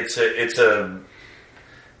 It's a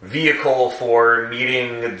vehicle for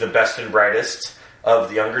meeting the best and brightest of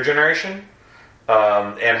the younger generation,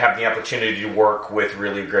 and have the opportunity to work with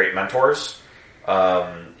really great mentors.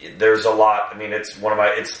 There's a lot. I mean, it's one of my.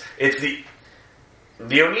 It's the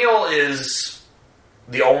O'Neill is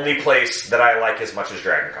the only place that I like as much as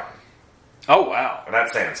DragonCon. Oh wow, and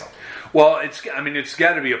that's saying something. Well, it's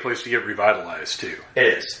got to be a place to get revitalized too. It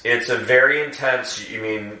is. It's a very intense. I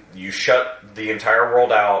mean, you shut the entire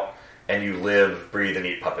world out. And you live, breathe, and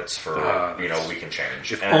eat puppets for a week and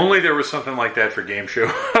change. If only there was something like that for game show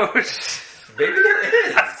hosts. Maybe there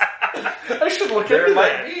is. I should look into that. There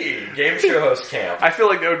might be game show host camp. I feel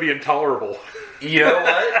like that would be intolerable. You know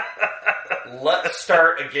what? Let's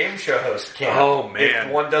start a game show host camp. Oh man,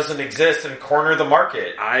 if one doesn't exist, and corner the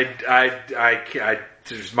market. My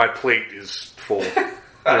plate is full.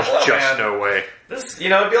 There's just no way. This,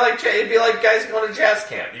 it'd be like guys going to jazz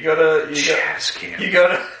camp. You go to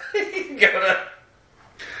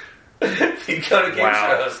game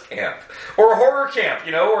show host camp or horror camp.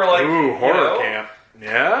 Or like horror camp.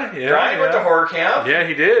 Yeah. Brian went to horror camp. Yeah,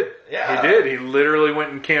 he did. Yeah, he did. He literally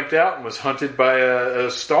went and camped out and was hunted by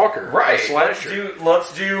a stalker, right? A slasher.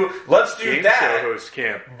 Let's do game that. Show host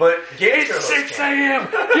camp. But it's 6 a.m.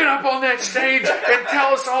 Get up on that stage and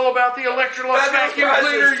tell us all about the Electrolux vacuum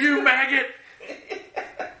cleaner, you maggot.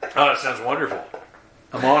 Oh, that sounds wonderful.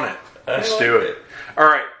 I'm on it. Let's do it. All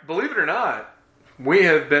right. Believe it or not, we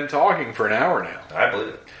have been talking for an hour now. I believe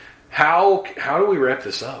it. How do we wrap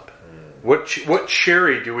this up? What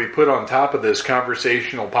cherry do we put on top of this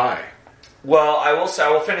conversational pie? Well, I will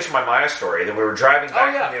finish my Maya story. That we were driving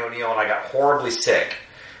back from the O'Neill, and I got horribly sick.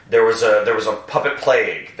 There was a puppet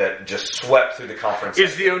plague that just swept through the conference.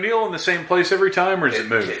 Is the O'Neill in the same place every time, or does it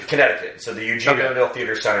move? Connecticut. So the Eugene O'Neill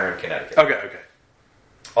Theater Center in Connecticut. Okay.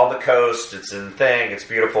 On the coast, it's in thing. It's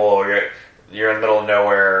beautiful. You're in the middle of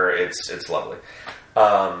nowhere. It's lovely.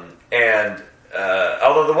 And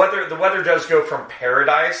although the weather does go from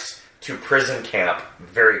paradise to prison camp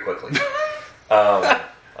very quickly.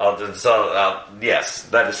 Yes,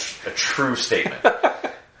 that is a true statement.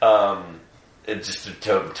 It just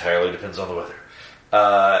entirely depends on the weather.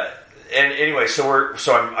 And anyway, so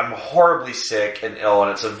I'm horribly sick and ill,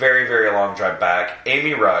 and it's a very, very long drive back.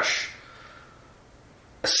 Amy Rush,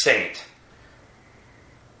 a saint.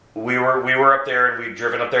 We were up there, and we'd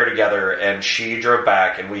driven up there together, and she drove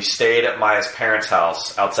back, and we stayed at Maya's parents'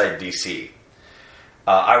 house outside D.C.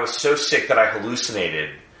 I was so sick that I hallucinated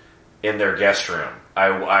in their guest room.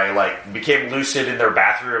 I became lucid in their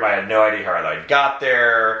bathroom. I had no idea how I got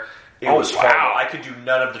there. It was horrible. I could do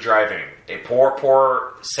none of the driving. A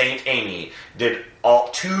poor Saint Amy did all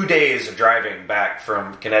 2 days of driving back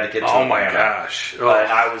from Connecticut to Miami. Oh my gosh! And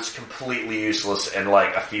I was completely useless and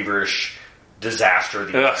like a feverish disaster.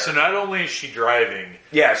 So not only is she driving,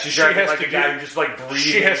 she's driving like a guy who just like breathing.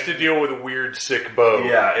 She has to deal with a weird sick Bo.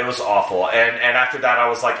 Yeah, it was awful. And after that, I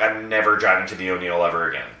was like, I'm never driving to the O'Neill ever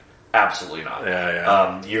again. Absolutely not.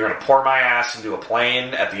 Yeah. You're going to pour my ass into a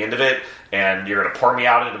plane at the end of it, and you're going to pour me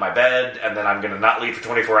out into my bed, and then I'm going to not leave for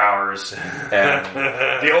 24 hours. And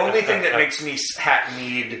the only thing that makes me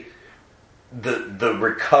need the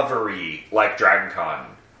recovery like Dragon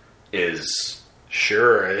Con is...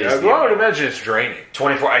 Sure. I would imagine it's draining.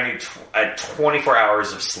 24. I need 24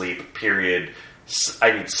 hours of sleep, period.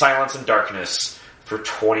 I need silence and darkness for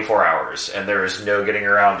 24 hours, and there is no getting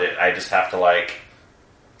around it. I just have to like...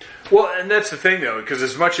 Well, and that's the thing, though, because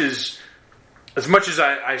as much as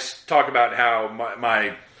I talk about how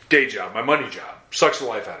my day job, my money job, sucks the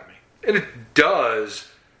life out of me, and it does,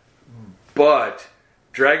 but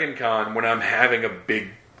Dragon Con, when I'm having a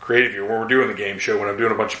big creative year, when we're doing the game show, when I'm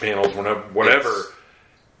doing a bunch of panels,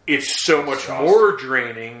 it's so much more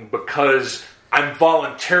draining because I'm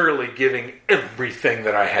voluntarily giving everything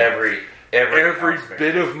that I have. Every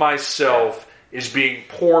bit of myself is being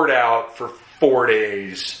poured out for 4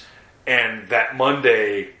 days. And that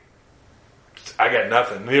Monday, I got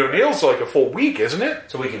nothing. The O'Neill's like a full week, isn't it?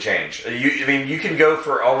 It's a week and change. You can go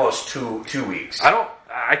for almost two weeks.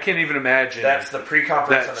 I can't even imagine. That's the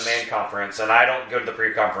pre-conference and the main conference, and I don't go to the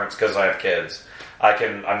pre-conference because I have kids. I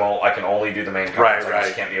can only do the main conference. I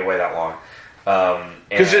just can't be away that long.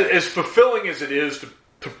 Because as fulfilling as it is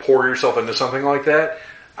to pour yourself into something like that,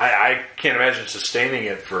 I can't imagine sustaining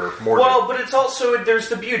it for more than... but it's also, there's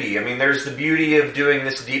the beauty. I mean, there's the beauty of doing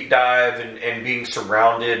this deep dive and being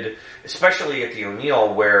surrounded, especially at the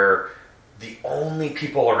O'Neill, where the only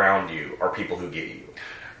people around you are people who get you.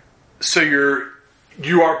 So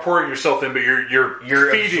you are pouring yourself in, but you're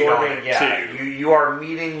feeding on it too. You are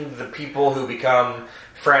meeting the people who become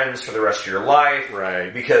friends for the rest of your life.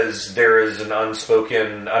 Right. Because there is an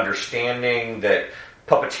unspoken understanding that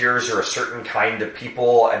puppeteers are a certain kind of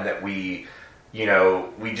people, and that we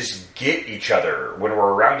just get each other when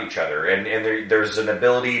we're around each other, and there's an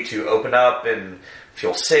ability to open up and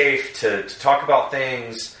feel safe to talk about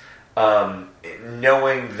things,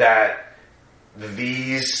 knowing that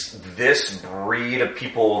this breed of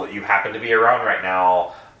people that you happen to be around right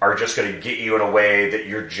now are just going to get you in a way that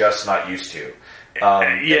you're just not used to. You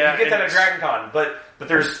get that at Dragon Con, but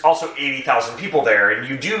there's also 80,000 people there, and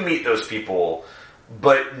you do meet those people,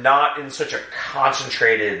 but not in such a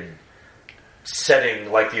concentrated setting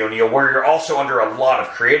like the O'Neill, where you're also under a lot of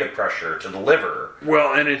creative pressure to deliver.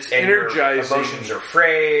 Well, and it's energizing. Your emotions are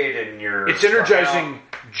frayed, and it's energizing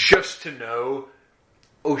just to know,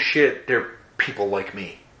 oh shit, there are people like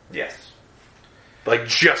me. Yes. Like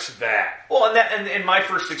just that. Well, and my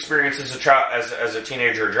first experience as a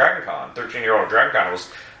teenager at Dragon Con, 13-year-old Dragon Con,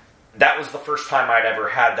 that was the first time I'd ever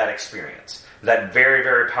had that experience. That very,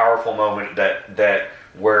 very powerful moment that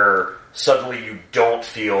where suddenly you don't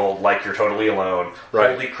feel like you're totally alone.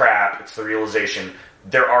 Right. Holy crap, it's the realization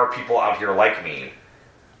there are people out here like me.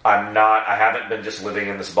 I haven't been just living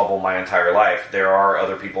in this bubble my entire life. There are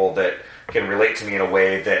other people that can relate to me in a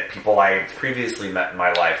way that people I've previously met in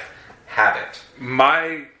my life haven't.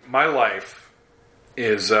 My life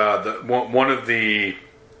is one of the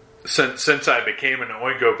since I became an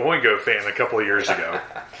Oingo Boingo fan a couple of years ago.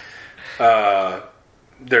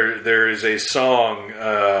 There is a song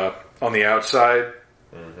on the outside.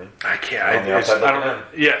 Mm-hmm. I don't know.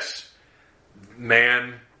 Yes,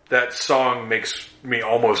 man, that song makes me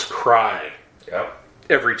almost cry. Yep.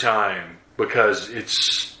 Every time, because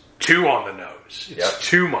it's too on the nose. It's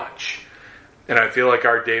too much. And I feel like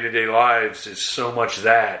our day-to-day lives is so much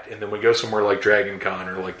that, and then we go somewhere like Dragon Con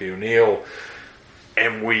or like the O'Neill,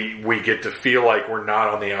 and we get to feel like we're not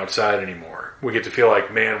on the outside anymore. We get to feel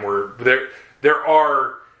like, man, we're there. There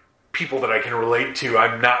are people that I can relate to.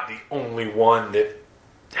 I'm not the only one that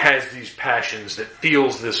has these passions, that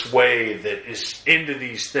feels this way, that is into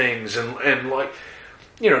these things, and like,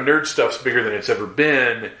 nerd stuff's bigger than it's ever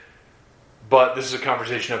been. But this is a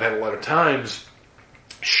conversation I've had a lot of times.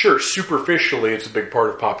 sure, superficially, it's a big part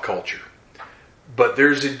of pop culture. But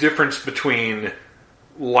there's a difference between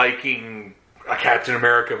liking a Captain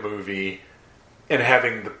America movie and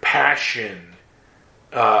having the passion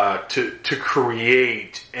to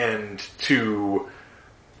create and to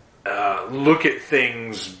look at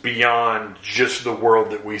things beyond just the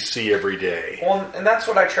world that we see every day. Well, and that's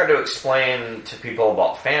what I try to explain to people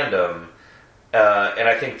about fandom. And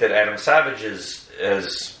I think that Adam Savage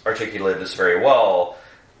has articulated this very well.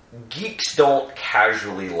 Geeks don't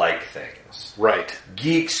casually like things. Right.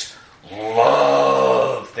 Geeks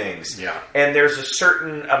love things. Yeah. And there's a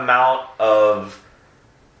certain amount of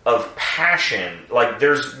passion. Like,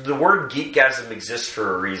 there's the word geekgasm exists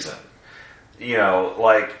for a reason. You know,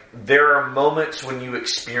 like, there are moments when you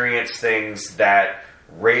experience things that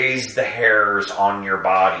raise the hairs on your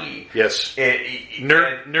body. Yes.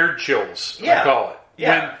 Nerd chills, yeah, I call it.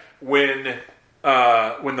 Yeah.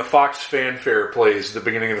 When the Fox fanfare plays at the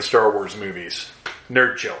beginning of the Star Wars movies,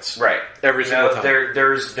 nerd chills. Right. Every single time.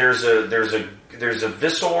 There's a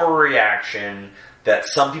visceral reaction that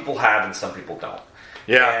some people have and some people don't.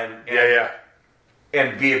 Yeah.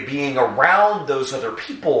 And being around those other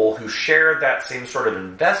people who share that same sort of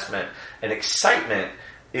investment and excitement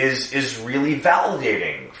is really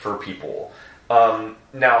validating for people.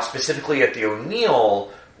 Now, specifically at the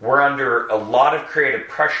O'Neill, we're under a lot of creative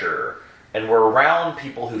pressure, and we're around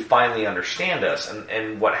people who finally understand us.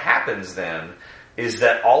 And what happens then is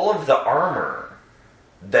that all of the armor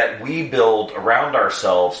that we build around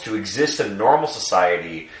ourselves to exist in normal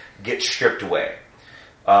society gets stripped away.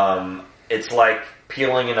 It's like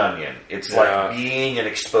peeling an onion. It's like being an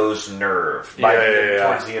exposed nerve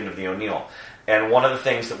towards the end of the O'Neill. And one of the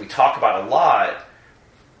things that we talk about a lot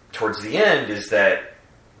towards the end is that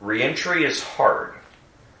reentry is hard.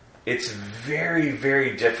 It's very,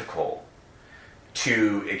 very difficult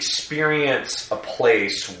to experience a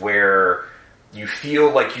place where you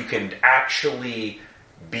feel like you can actually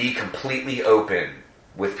be completely open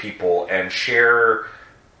with people and share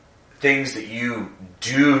things that you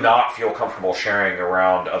do not feel comfortable sharing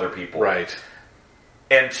around other people. Right.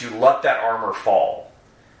 And to let that armor fall.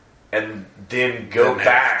 And then go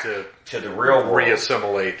back to the real world.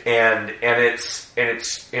 Reassimilate. And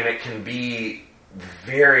it can be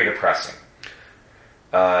very depressing.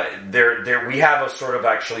 We have a sort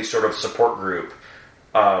of support group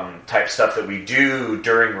type stuff that we do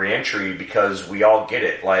during reentry because we all get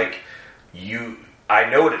it. Like, I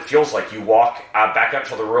know what it feels like. You walk back up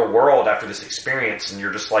to the real world after this experience, and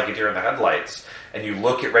you're just like a deer in the headlights. And you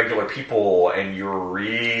look at regular people, and you're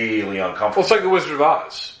really uncomfortable. Well, it's like the Wizard of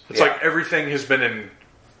Oz. It's like everything has been in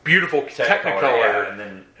beautiful Technicolor,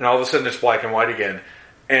 and all of a sudden it's black and white again.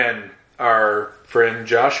 And our friend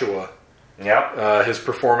Joshua, his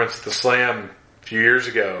performance at the Slam a few years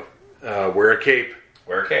ago, Wear a Cape.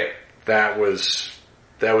 Wear a Cape. That was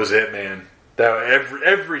it, man.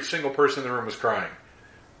 Every single person in the room was crying.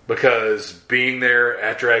 Because being there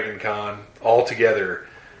at Dragon Con, all together,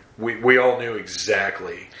 we all knew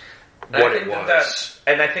exactly what it was.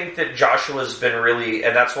 And I think that Joshua's been really,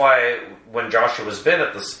 and that's why when Joshua's been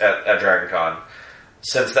at Dragon Con,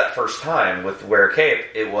 since that first time with Wear a Cape,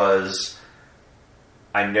 it was,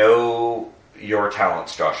 I know your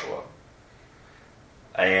talents, Joshua.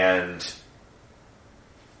 And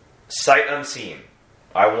sight unseen,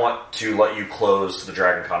 I want to let you close the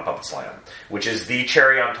Dragon Con Puppet Slam, which is the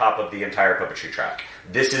cherry on top of the entire puppetry track.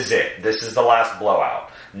 This is it. This is the last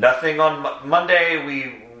blowout. Nothing on Monday.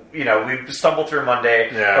 We stumble through Monday.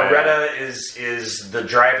 Beretta is the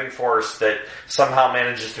driving force that somehow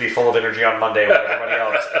manages to be full of energy on Monday when everybody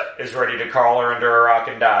else is ready to crawl her under a rock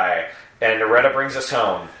and die. And Beretta brings us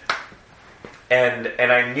home. And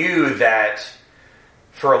I knew that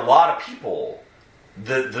for a lot of people,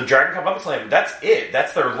 the Dragon Con Puppet Slam, that's it.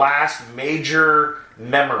 That's their last major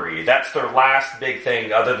memory. That's their last big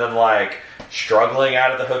thing, other than like struggling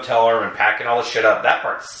out of the hotel room and packing all the shit up. That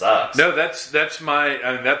part sucks. No, that's my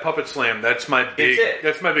that Puppet Slam. That's my big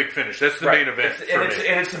finish. That's the main event for me.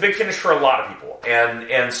 And it's the big finish for a lot of people.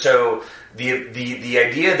 And so the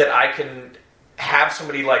idea that I can have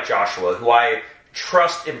somebody like Joshua, who I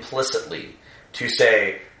trust implicitly, to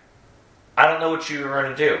say, I don't know what you're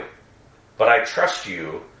going to do, but I trust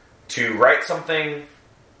you to write something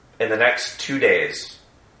in the next 2 days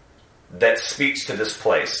that speaks to this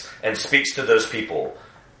place and speaks to those people.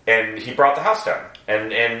 And he brought the house down.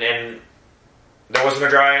 And there wasn't a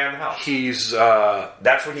dry eye in the house. He's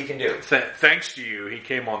that's what he can do. Thanks to you, he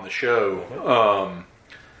came on the show.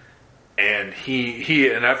 And he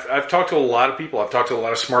and I've talked to a lot of people. I've talked to a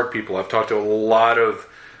lot of smart people. I've talked to a lot of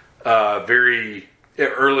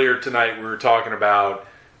earlier tonight we were talking about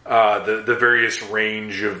the various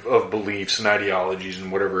range of beliefs and ideologies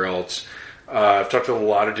and whatever else. I've talked to a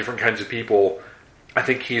lot of different kinds of people. I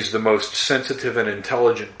think he's the most sensitive and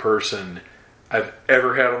intelligent person I've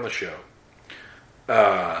ever had on the show.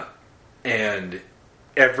 And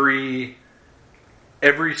every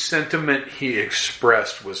sentiment he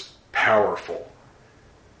expressed was powerful.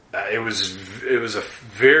 It was a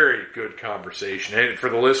very good conversation. And for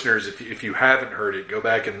the listeners, if you haven't heard it, go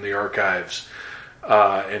back in the archives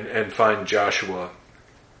and find Joshua.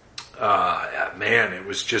 Man, it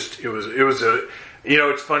was a,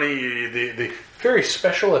 it's funny, the very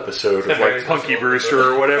special episode of like Punky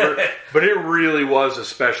Brewster or whatever, but it really was a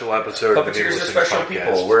special episode. Puppeteers are special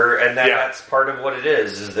people. That's part of what it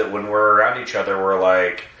is that when we're around each other, we're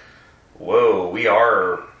like, whoa, we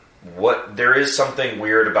are. There is something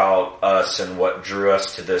weird about us and what drew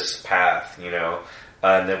us to this path, and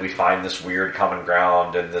that we find this weird common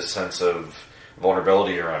ground and this sense of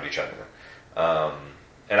vulnerability around each other.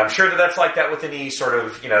 And I'm sure that's like that with any sort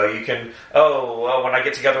of, you can, when I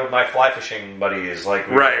get together with my fly fishing buddies, like...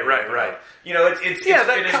 Right. It is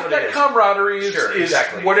what it is. Camaraderie is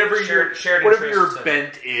exactly. whatever shared whatever your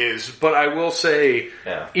bent is. But I will say,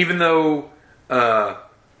 even though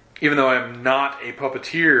I'm not a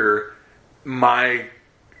puppeteer, my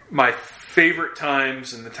favorite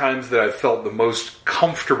times and the times that I've felt the most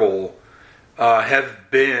comfortable have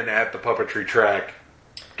been at the puppetry track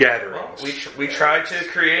gatherings. Well, we try to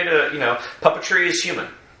create puppetry is human.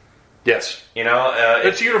 Yes.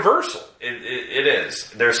 It's universal. It is.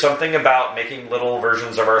 There's something about making little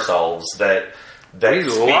versions of ourselves that we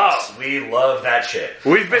love. We love that shit.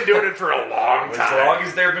 We've been doing it for a long time. As long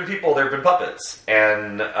as there have been people, there have been puppets.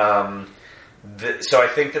 And so I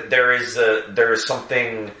think that there is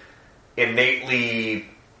something innately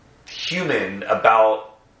human about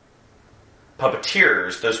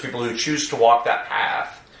puppeteers, those people who choose to walk that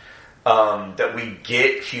path, that we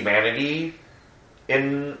get humanity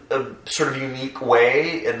in a sort of unique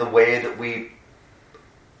way, in the way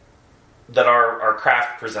that our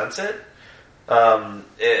craft presents it.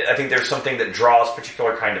 I think there's something that draws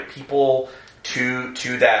particular kind of people to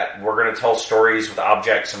that. We're going to tell stories with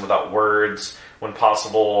objects and without words when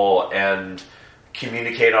possible, and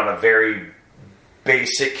communicate on a very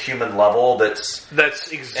basic human level. That's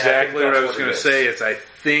exactly what I was going to say.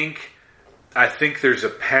 I think there's a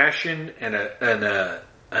passion and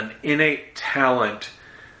an innate talent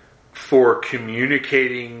for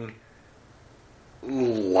communicating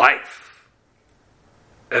life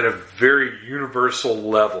at a very universal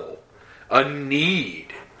level, a need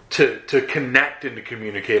to connect and to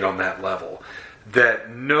communicate on that level that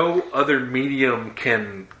no other medium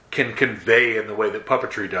can convey in the way that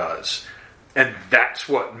puppetry does. And that's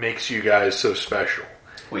what makes you guys so special.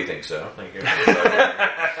 We think so. Thank you.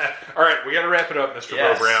 All right, we got to wrap it up, Mr.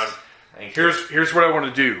 Yes. Bo Brown. Thank you. Here's what I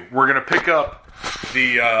want to do. We're going to pick up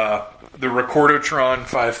the Recordotron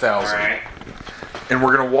 5000. All right. And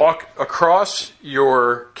we're going to walk across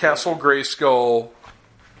your Castle Grayskull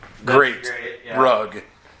great rug,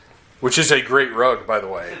 which is a great rug, by the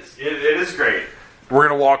way. It is great. We're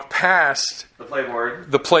going to walk past The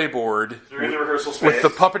playboard. Through the rehearsal space. with the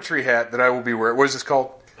puppetry hat that I will be wearing. What is this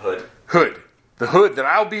called? Hood. The hood that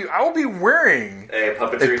I will be wearing. A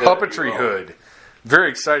puppetry hood. Very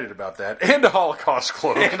excited about that. And a Holocaust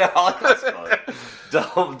cloak.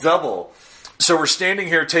 Double. So we're standing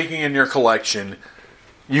here taking in your collection.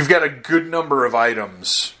 You've got a good number of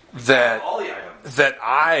items that All the items. that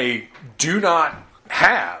I do not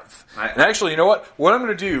have. And actually, you know what? What I'm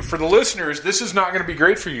going to do, for the listeners, this is not going to be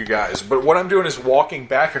great for you guys, but what I'm doing is walking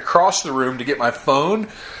back across the room to get my phone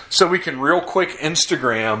so we can real quick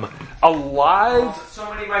Instagram a live... So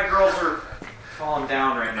many of my girls are falling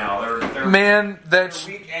down right now. They're Man, that's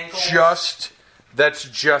weak ankles.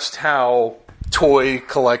 just how toy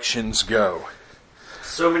collections go.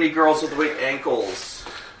 So many girls with weak ankles.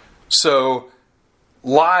 So,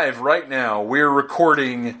 live right now, we're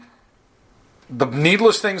recording the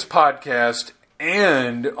Needless Things podcast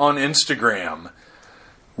and on Instagram.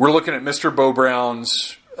 We're looking at Mr. Bo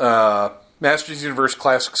Brown's Masters of the Universe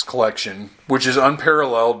Classics collection, which is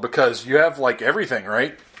unparalleled because you have like everything,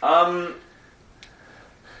 right? And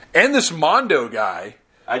this Mondo guy.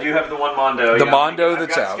 I do have the one Mondo. The Mondo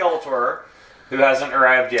that's out. I've got Skeletor, who hasn't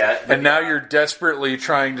arrived yet. And now you're desperately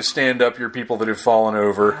trying to stand up your people that have fallen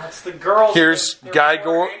over. That's the girls. Here's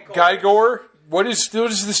Gygor. What is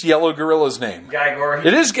this yellow gorilla's name? Gygor.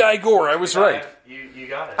 It is Gygor. I was right. You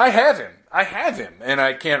got it. I have him, and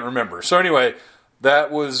I can't remember. So anyway,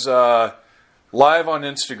 that was live on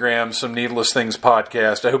Instagram, some Needless Things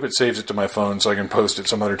podcast. I hope it saves it to my phone so I can post it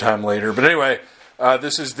some other time later. But anyway,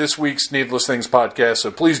 This is this week's Needless Things podcast,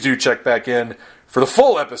 so please do check back in for the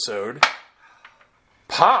full episode.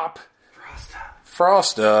 Pop.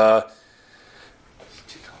 Frosta.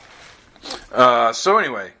 So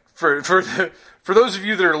anyway, for those of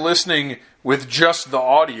you that are listening with just the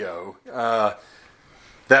audio,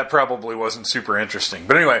 that probably wasn't super interesting.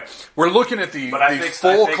 But anyway, we're looking at the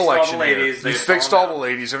full collection here. You fixed all the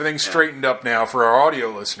ladies. Everything's straightened up now for our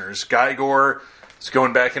audio listeners. Guy Gore is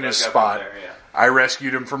going back in his spot. There, yeah. I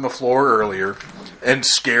rescued him from the floor earlier and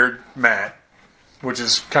scared Matt, which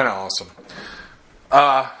is kind of awesome.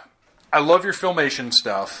 I love your Filmation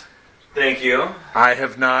stuff. Thank you. I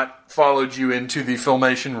have not followed you into the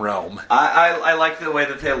Filmation realm. I like the way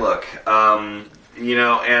that they look. And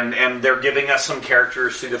they're giving us some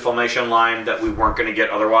characters through the Filmation line that we weren't going to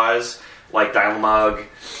get otherwise, like Dylamug,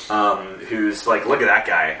 who's like, look at that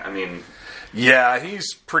guy. I mean... Yeah,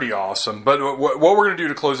 he's pretty awesome. But what we're going to do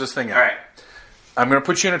to close this thing out... All right. I'm going to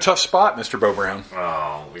put you in a tough spot, Mr. Bo Brown.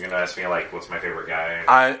 Oh, you're going to ask me, like, what's my favorite guy?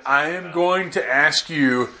 I am going to ask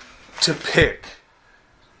you to pick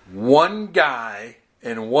one guy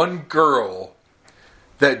and one girl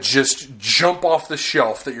that just jump off the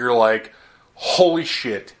shelf that you're like, holy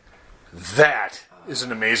shit, that is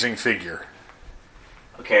an amazing figure.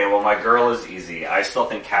 Okay, well, my girl is easy. I still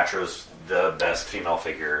think Catra's the best female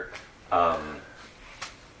figure.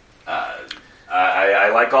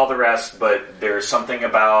 I like all the rest, but there's something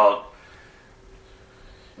about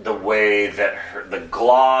the way that the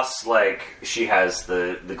gloss, like, she has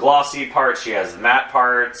the glossy parts, she has the matte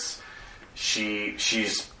parts.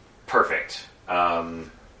 She's perfect.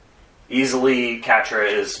 Easily,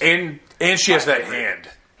 Catra is... And she has that hand.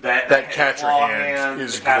 That Catra hand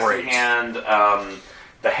is great. Hand,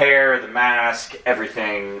 the hair, the mask,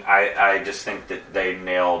 everything. I just think that they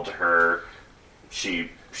nailed her. She's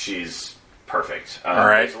perfect. All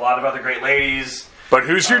right. There's a lot of other great ladies. But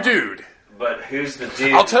who's your dude? But who's the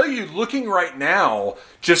dude? I'll tell you, looking right now,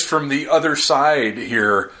 just from the other side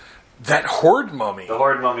here, that Horde Mummy. The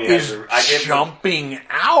Horde Mummy is jumping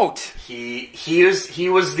out. He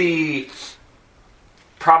was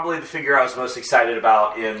probably the figure I was most excited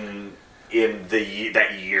about in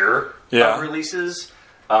that year of releases.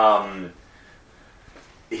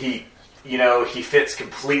 He fits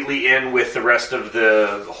completely in with the rest of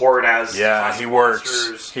the Horde as he works.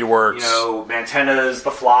 Monsters. He works. Mantenna's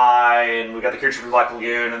the Fly, and we got the creature from Black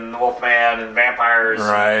Lagoon, and the Wolfman, and vampires.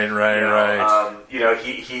 Right.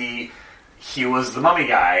 He was the mummy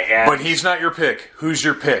guy, but he's not your pick. Who's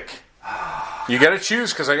your pick? You got to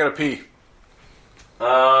choose because I got to pee.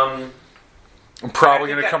 I'm probably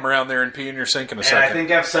going to come around there and pee in your sink in a second. I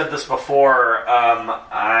think I've said this before.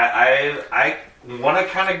 I want to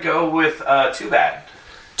kind of go with Too Bad.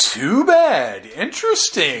 Too Bad.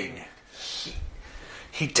 Interesting.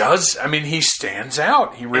 He does. I mean, he stands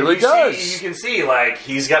out. He really does. You can see, like,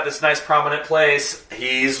 he's got this nice prominent place.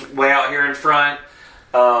 He's way out here in front.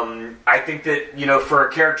 I think that, for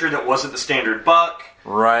a character that wasn't the standard buck,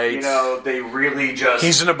 right? They really just...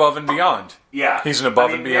 He's an above and beyond. Yeah. He's an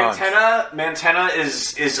above and beyond. Mantenna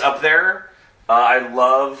is up there. I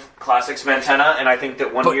love Classics Mantenna, and I think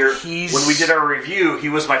that one year, when we did our review, he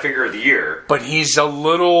was my figure of the year. But he's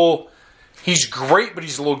great, but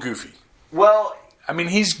he's a little goofy. Well... I mean,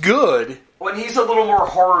 he's good. When he's a little more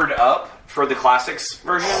horrored up for the Classics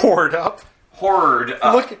version. Horrored up? Horrored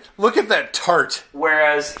up. Look at that tart.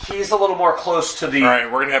 Whereas he's a little more close to the... All right,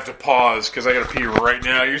 we're going to have to pause because I got to pee right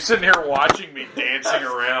now. You're sitting here watching me dancing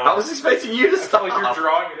around. I was expecting you to stop. Like you're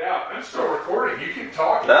drawing it out. I'm still recording. You keep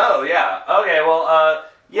talking. Oh, yeah. Okay, well,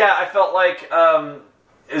 I felt like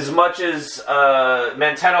as much as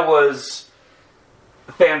Mantenna was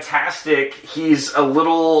fantastic, he's a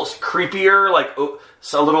little creepier, like a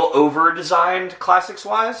little over-designed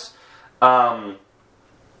Classics-wise.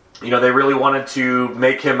 They really wanted to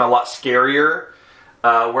make him a lot scarier,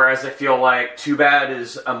 whereas I feel like Too Bad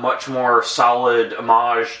is a much more solid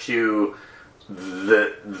homage to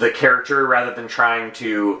the character rather than trying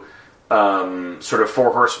to sort of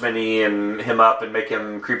Four Horsemen-y him up and make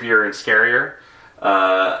him creepier and scarier.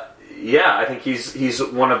 I think he's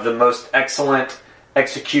one of the most excellent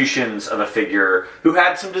executions of a figure who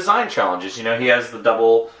had some design challenges. He has the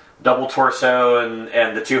double torso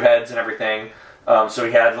and the two heads and everything. So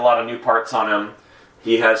he had a lot of new parts on him.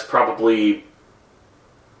 He has probably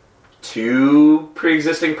 2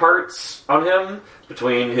 pre-existing parts on him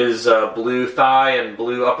between his blue thigh and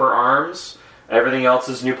blue upper arms. Everything else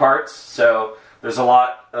is new parts. So there's a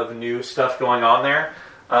lot of new stuff going on there.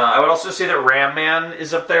 I would also say that Ram Man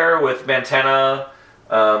is up there with Mantenna.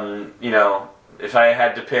 If I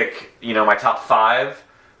had to pick, my top 5,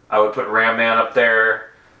 I would put Ram Man up there.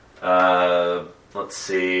 Let's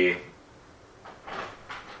see.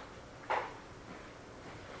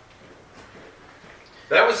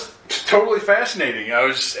 That was totally fascinating. I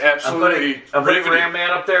was absolutely. I'm putting riveted. Ram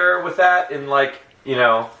Man up there with that. In like, you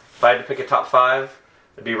know, if I had to pick a top 5,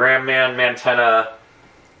 it'd be Ram Man, Mantenna.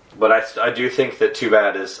 But I do think that Too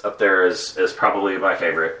Bad is up there as probably my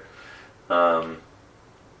favorite.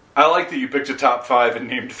 I like that you picked a top 5 and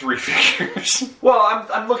named 3 figures. Well,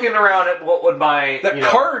 I'm looking around at what would my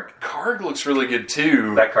Karg looks really good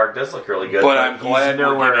too. That card does look really good. But I'm glad he's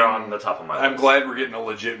nowhere we're getting, on the top of my list. I'm glad we're getting a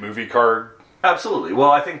legit movie card. Absolutely.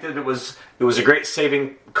 Well, I think that it was a great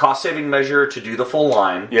cost saving measure to do the full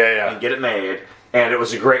line, Yeah. and get it made, and it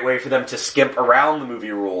was a great way for them to skimp around the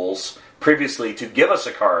movie rules previously to give us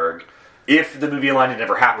a card if the movie line had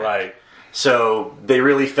never happened. Right. So they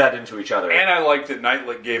really fed into each other. And I like that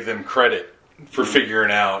Knightlick gave them credit for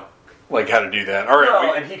figuring out like how to do that. All right,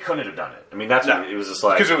 well, and he couldn't have done it. I mean, that's what it was just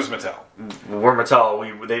like, because it was Mattel. We're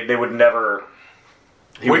Mattel. They would never.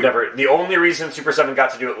 Would never. The only reason Super 7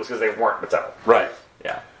 got to do it was because they weren't Mattel. Right.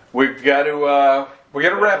 Yeah. We've got to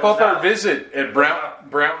wrap up our visit at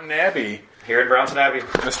Brownton Abbey. Here in Brownton Abbey.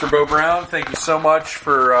 Mr. Bo Brown, thank you so much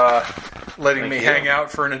for letting me hang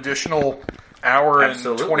out for an additional hour and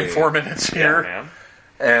 24 minutes here. Yeah,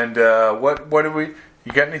 man. And what do we?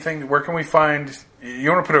 You got anything? Where can we find?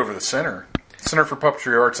 You want to put over the Center for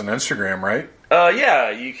Puppetry Arts on Instagram, right? Yeah,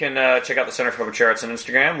 you can check out the Center for Puppetry Arts on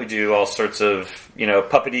Instagram. We do all sorts of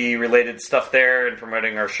puppety related stuff there and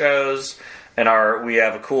promoting our shows. And we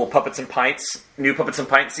have a cool Puppets and Pints, new Puppets and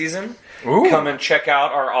Pints season. Ooh. Come and check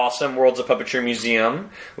out our awesome Worlds of Puppetry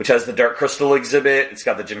Museum, which has the Dark Crystal exhibit. It's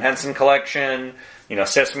got the Jim Henson collection,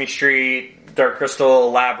 Sesame Street, Dark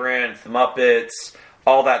Crystal, Labyrinth, Muppets,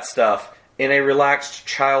 all that stuff in a relaxed,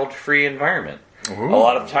 child-free environment. Ooh. A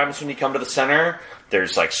lot of times when you come to the center,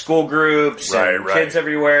 there's like school groups and kids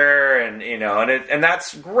everywhere, and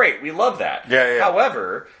that's great. We love that. Yeah.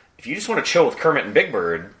 However, if you just want to chill with Kermit and Big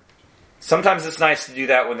Bird, sometimes it's nice to do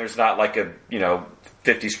that when there's not like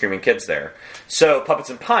 50 screaming kids there. So Puppets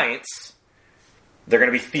and Pints, they're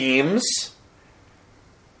going to be themes.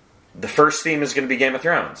 The first theme is going to be Game of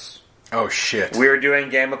Thrones. Oh shit! We're doing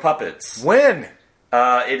Game of Puppets. When?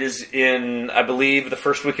 It is in, I believe, the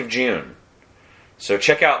first week of June. So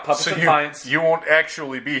check out Puppets and Pints. You won't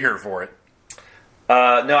actually be here for it.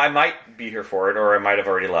 No, I might be here for it, or I might have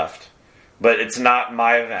already left. But it's not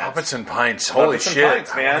my event. Puppets and Pints. Holy Puppets and shit!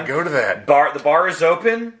 Pints, man. I want to go to that. The bar is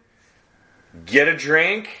open. Get a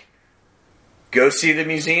drink. Go see the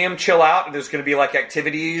museum. Chill out. There's going to be like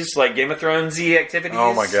activities, like Game of Thrones-y activities.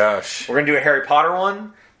 Oh my gosh! We're going to do a Harry Potter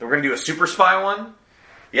one. Then we're going to do a Super Spy one.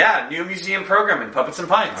 Yeah, new museum programming, Puppets and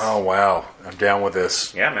Pints. Oh wow! I'm down with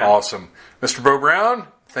this. Yeah, man. Awesome, Mr. Bo Brown.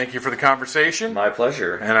 Thank you for the conversation. My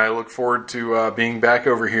pleasure. And I look forward to being back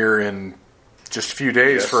over here in just a few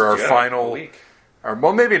days for our final. Week.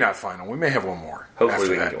 Well, maybe not final. We may have one more. Hopefully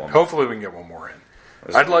we can get one more. Hopefully we can get one more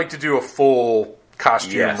in. I'd like to do a full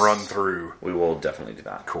costume run through. We will definitely do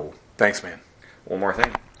that. Cool. Thanks, man. One more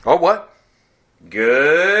thing. Oh, what?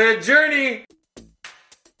 Good journey.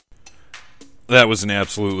 That was an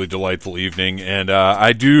absolutely delightful evening, and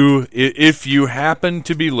I do, if you happen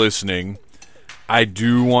to be listening, I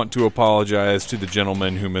do want to apologize to the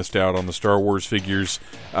gentleman who missed out on the Star Wars figures.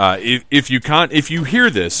 If you hear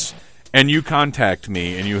this and you contact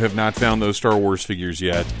me and you have not found those Star Wars figures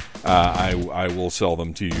yet, I will sell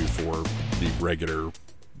them to you for the regular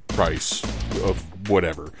price of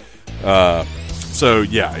whatever. So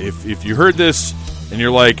yeah, if you heard this and you're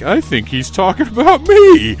like, I think he's talking about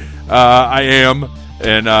me, I am,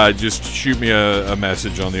 and just shoot me a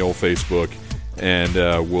message on the old Facebook, and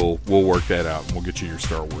we'll work that out, and we'll get you your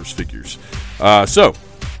Star Wars figures. So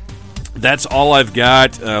that's all I've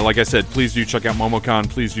got. Like I said, please do check out MomoCon.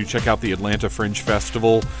 Please do check out the Atlanta Fringe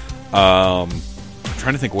Festival. I'm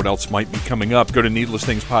trying to think what else might be coming up. Go to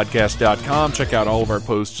needlessthingspodcast.com. Check out all of our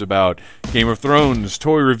posts about Game of Thrones,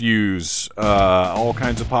 toy reviews, all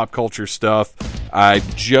kinds of pop culture stuff. I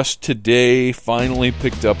just today finally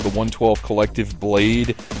picked up the 112 Collective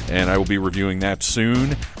Blade, and I will be reviewing that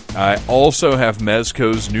soon. I also have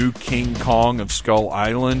Mezco's new King Kong of Skull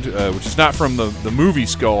Island, which is not from the movie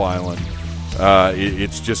Skull Island.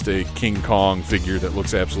 It's just a King Kong figure that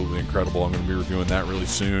looks absolutely incredible. I'm going to be reviewing that really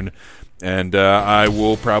soon. And I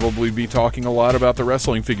will probably be talking a lot about the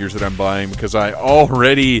wrestling figures that I'm buying, because I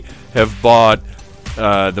already have bought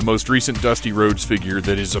the most recent Dusty Rhodes figure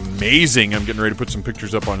that is amazing. I'm getting ready to put some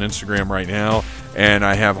pictures up on Instagram right now. And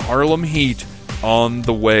I have Harlem Heat on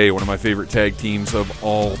the way, one of my favorite tag teams of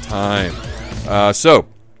all time. So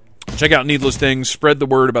check out Needless Things. Spread the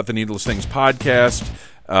word about the Needless Things podcast.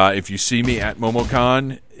 If you see me at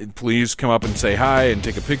MomoCon, please come up and say hi and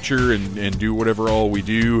take a picture and do whatever all we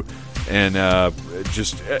do. And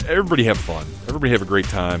just everybody have fun. Everybody have a great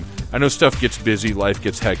time. I know stuff gets busy, life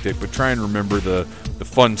gets hectic, but try and remember the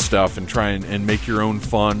fun stuff and try and make your own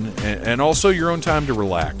fun and also your own time to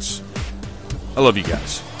relax. I love you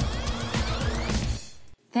guys.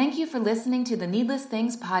 Thank you for listening to the Needless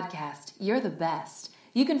Things podcast. You're the best.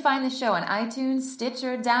 You can find the show on iTunes,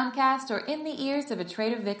 Stitcher, Downcast, or in the ears of a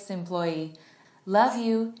Trader Vic's employee. Love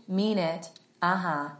you. Mean it. Uh-huh.